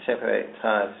and separate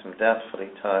tithes from doubtfully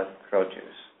tithed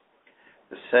produce.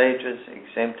 The sages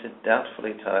exempted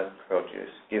doubtfully tithed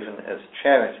produce given as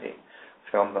charity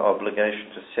from the obligation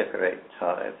to separate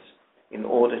tithes in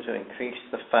order to increase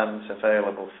the funds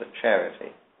available for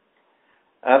charity.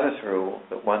 Others rule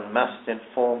that one must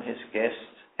inform his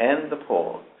guests and the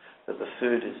poor that the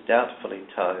food is doubtfully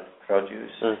tithed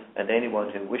produce, and anyone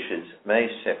who wishes may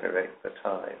separate the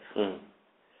tithe.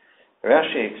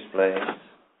 Rashi explains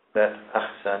that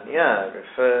Achsania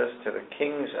refers to the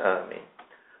king's army,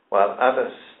 while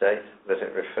others state that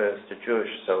it refers to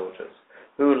Jewish soldiers,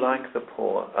 who, like the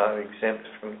poor, are exempt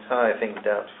from tithing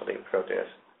doubtfully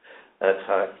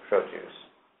tithed produce.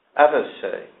 Others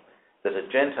say that a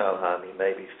Gentile army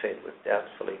may be fed with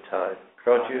doubtfully tithed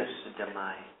produce,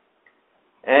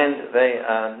 and they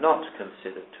are not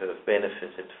considered to have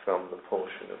benefited from the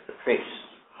portion of the priest.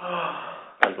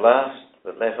 And last,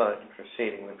 the Levite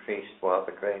preceding the priest while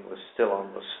the grain was still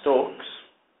on the stalks.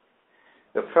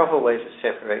 The proper way to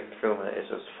separate truma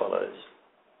is as follows.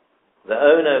 The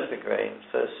owner of the grain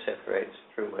first separates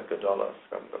truma gadola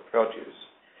from the produce.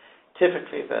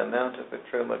 Typically, the amount of the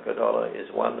truma gadola is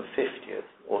 1/50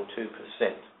 or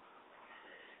 2%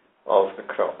 of the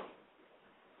crop,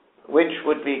 which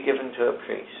would be given to a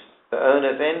priest. The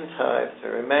owner then tithes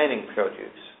the remaining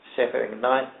produce, separating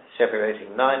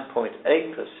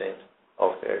 9.8%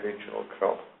 of the original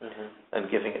crop and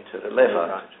giving it to the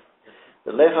Levite.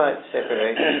 The Levite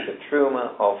separates the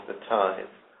truma of the tithe,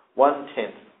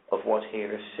 1/10 of what he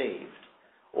received,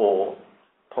 or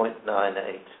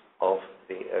 0.98 of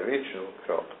the original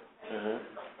crop,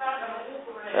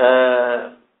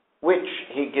 which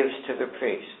he gives to the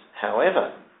priest.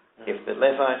 However, if the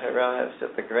Levite arrives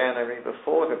at the granary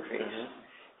before the priest,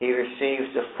 he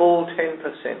receives a full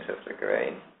 10% of the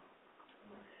grain,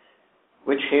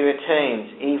 which he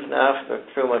retains even after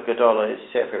truma gadola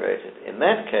is separated. In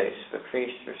that case, the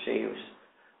priest receives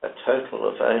a total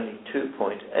of only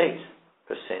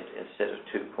 2.8% instead of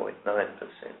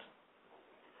 2.9%.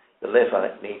 The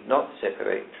Levite need not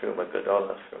separate truma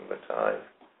gadola from the tithe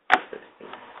that he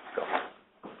got.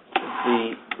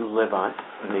 The Levite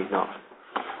need not.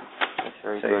 That's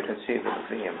very so good. You can see the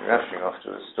Levium rushing off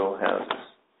to the storehouses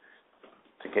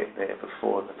to get there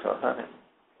before the Kohanim,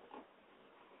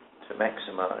 to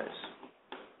maximise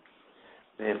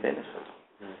their benefit.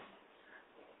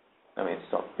 I mean,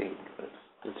 it's not big, but...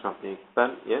 It's not big,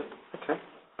 but, yeah, okay.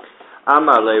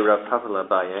 Amar le Rav Papa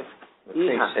l'Abaye. The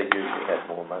priests, they usually had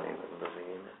more money than the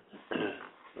Levium.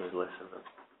 There's less of them.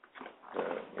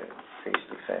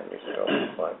 Priestly families are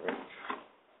often quite rich.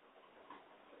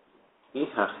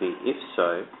 Ihachi, if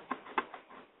so,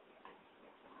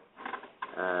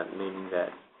 meaning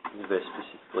that the verse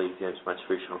specifically exempts much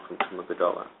original from Truma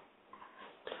Gadola.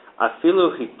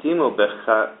 Afilu hitimo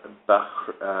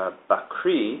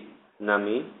bakri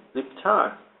nami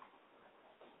liptar.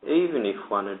 Even if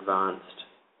one advanced.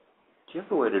 Do you have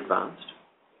the word advanced?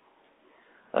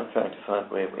 I'm trying to find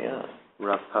where we are.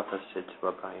 Rav Papa said to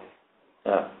Abaye.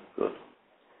 Ah, good.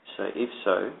 So, if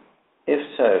so... If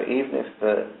so, even if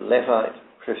the Levite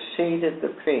preceded the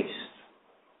priest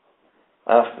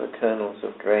after the kernels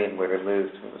of grain were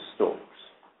removed from the stalks.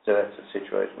 So that's a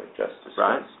situation we've just discussed.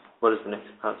 Right. What does the next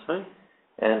part say?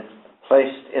 And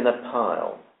placed in a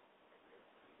pile.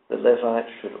 The Levite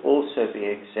should also be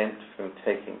exempt from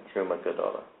taking Truma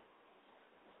Gadola.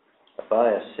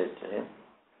 Abaye said to him,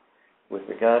 with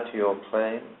regard to your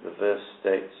claim, the verse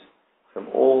states, from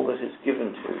all that is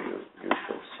given to you, you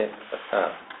shall set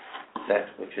apart that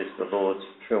which is the Lord's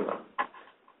Truma.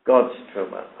 God's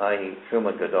Truma, i.e.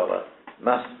 Truma Gadola,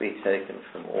 must be taken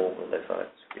from all the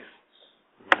Levites' gifts.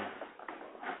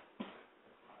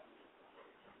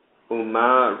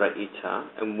 Uma Ra'ita,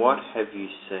 and what have you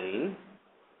seen?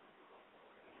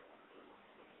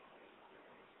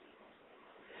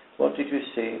 What did you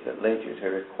see that led you to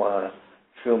require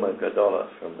Truma Gadola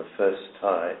from the first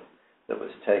tithe that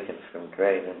was taken from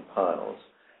grain in piles,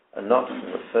 and not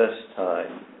from the first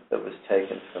tithe that was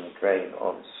taken from grain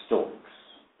on stalks?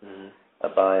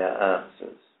 Abaye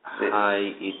answers,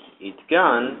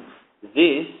 Idgan,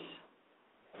 this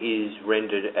is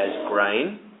rendered as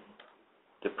grain.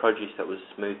 The produce that was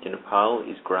smoothed in a pile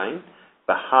is grain.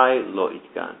 Bahai lo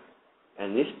idgan.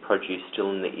 and this produce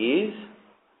still in the ears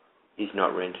is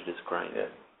not rendered as grain. Yeah.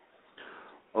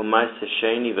 Or Maisa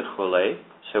Sheni v'chole,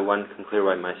 so one can clear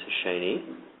away Maisa Sheni,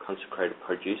 consecrated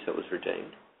produce that was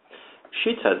redeemed.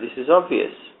 Pshita, this is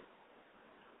obvious.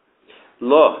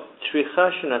 Lo, tzricha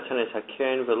shenatanet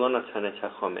hakeren v'lo natanet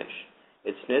hachomesh.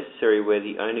 It's necessary where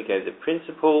the owner gave the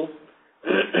principal,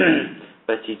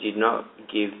 but he did not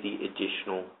give the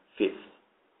additional fifth.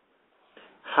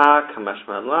 Ha kamash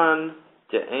malan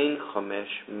de'ein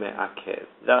chomesh me'akev.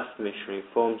 Thus the Mishnah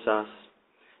informs us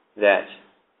that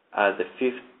the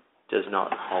fifth does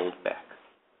not hold back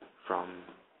from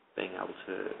being able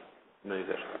to move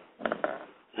it.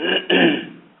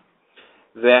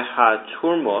 Veha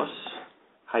turmos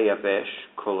hayabesh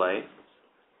kole,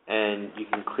 and you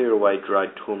can clear away dried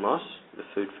turmos, the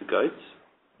food for goats.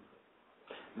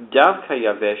 Davka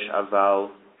yavesh aval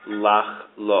lach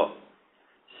lo,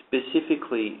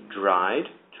 specifically dried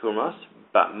turmos,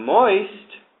 but moist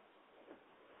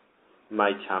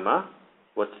maitama.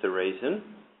 What's the reason?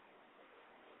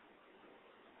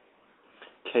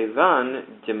 Kevan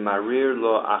demarir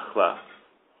lo achla,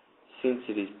 since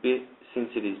it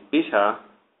is bitter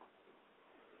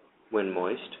when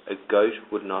moist, a goat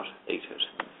would not eat it.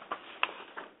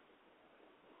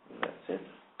 That's it.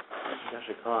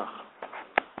 Yashar koach.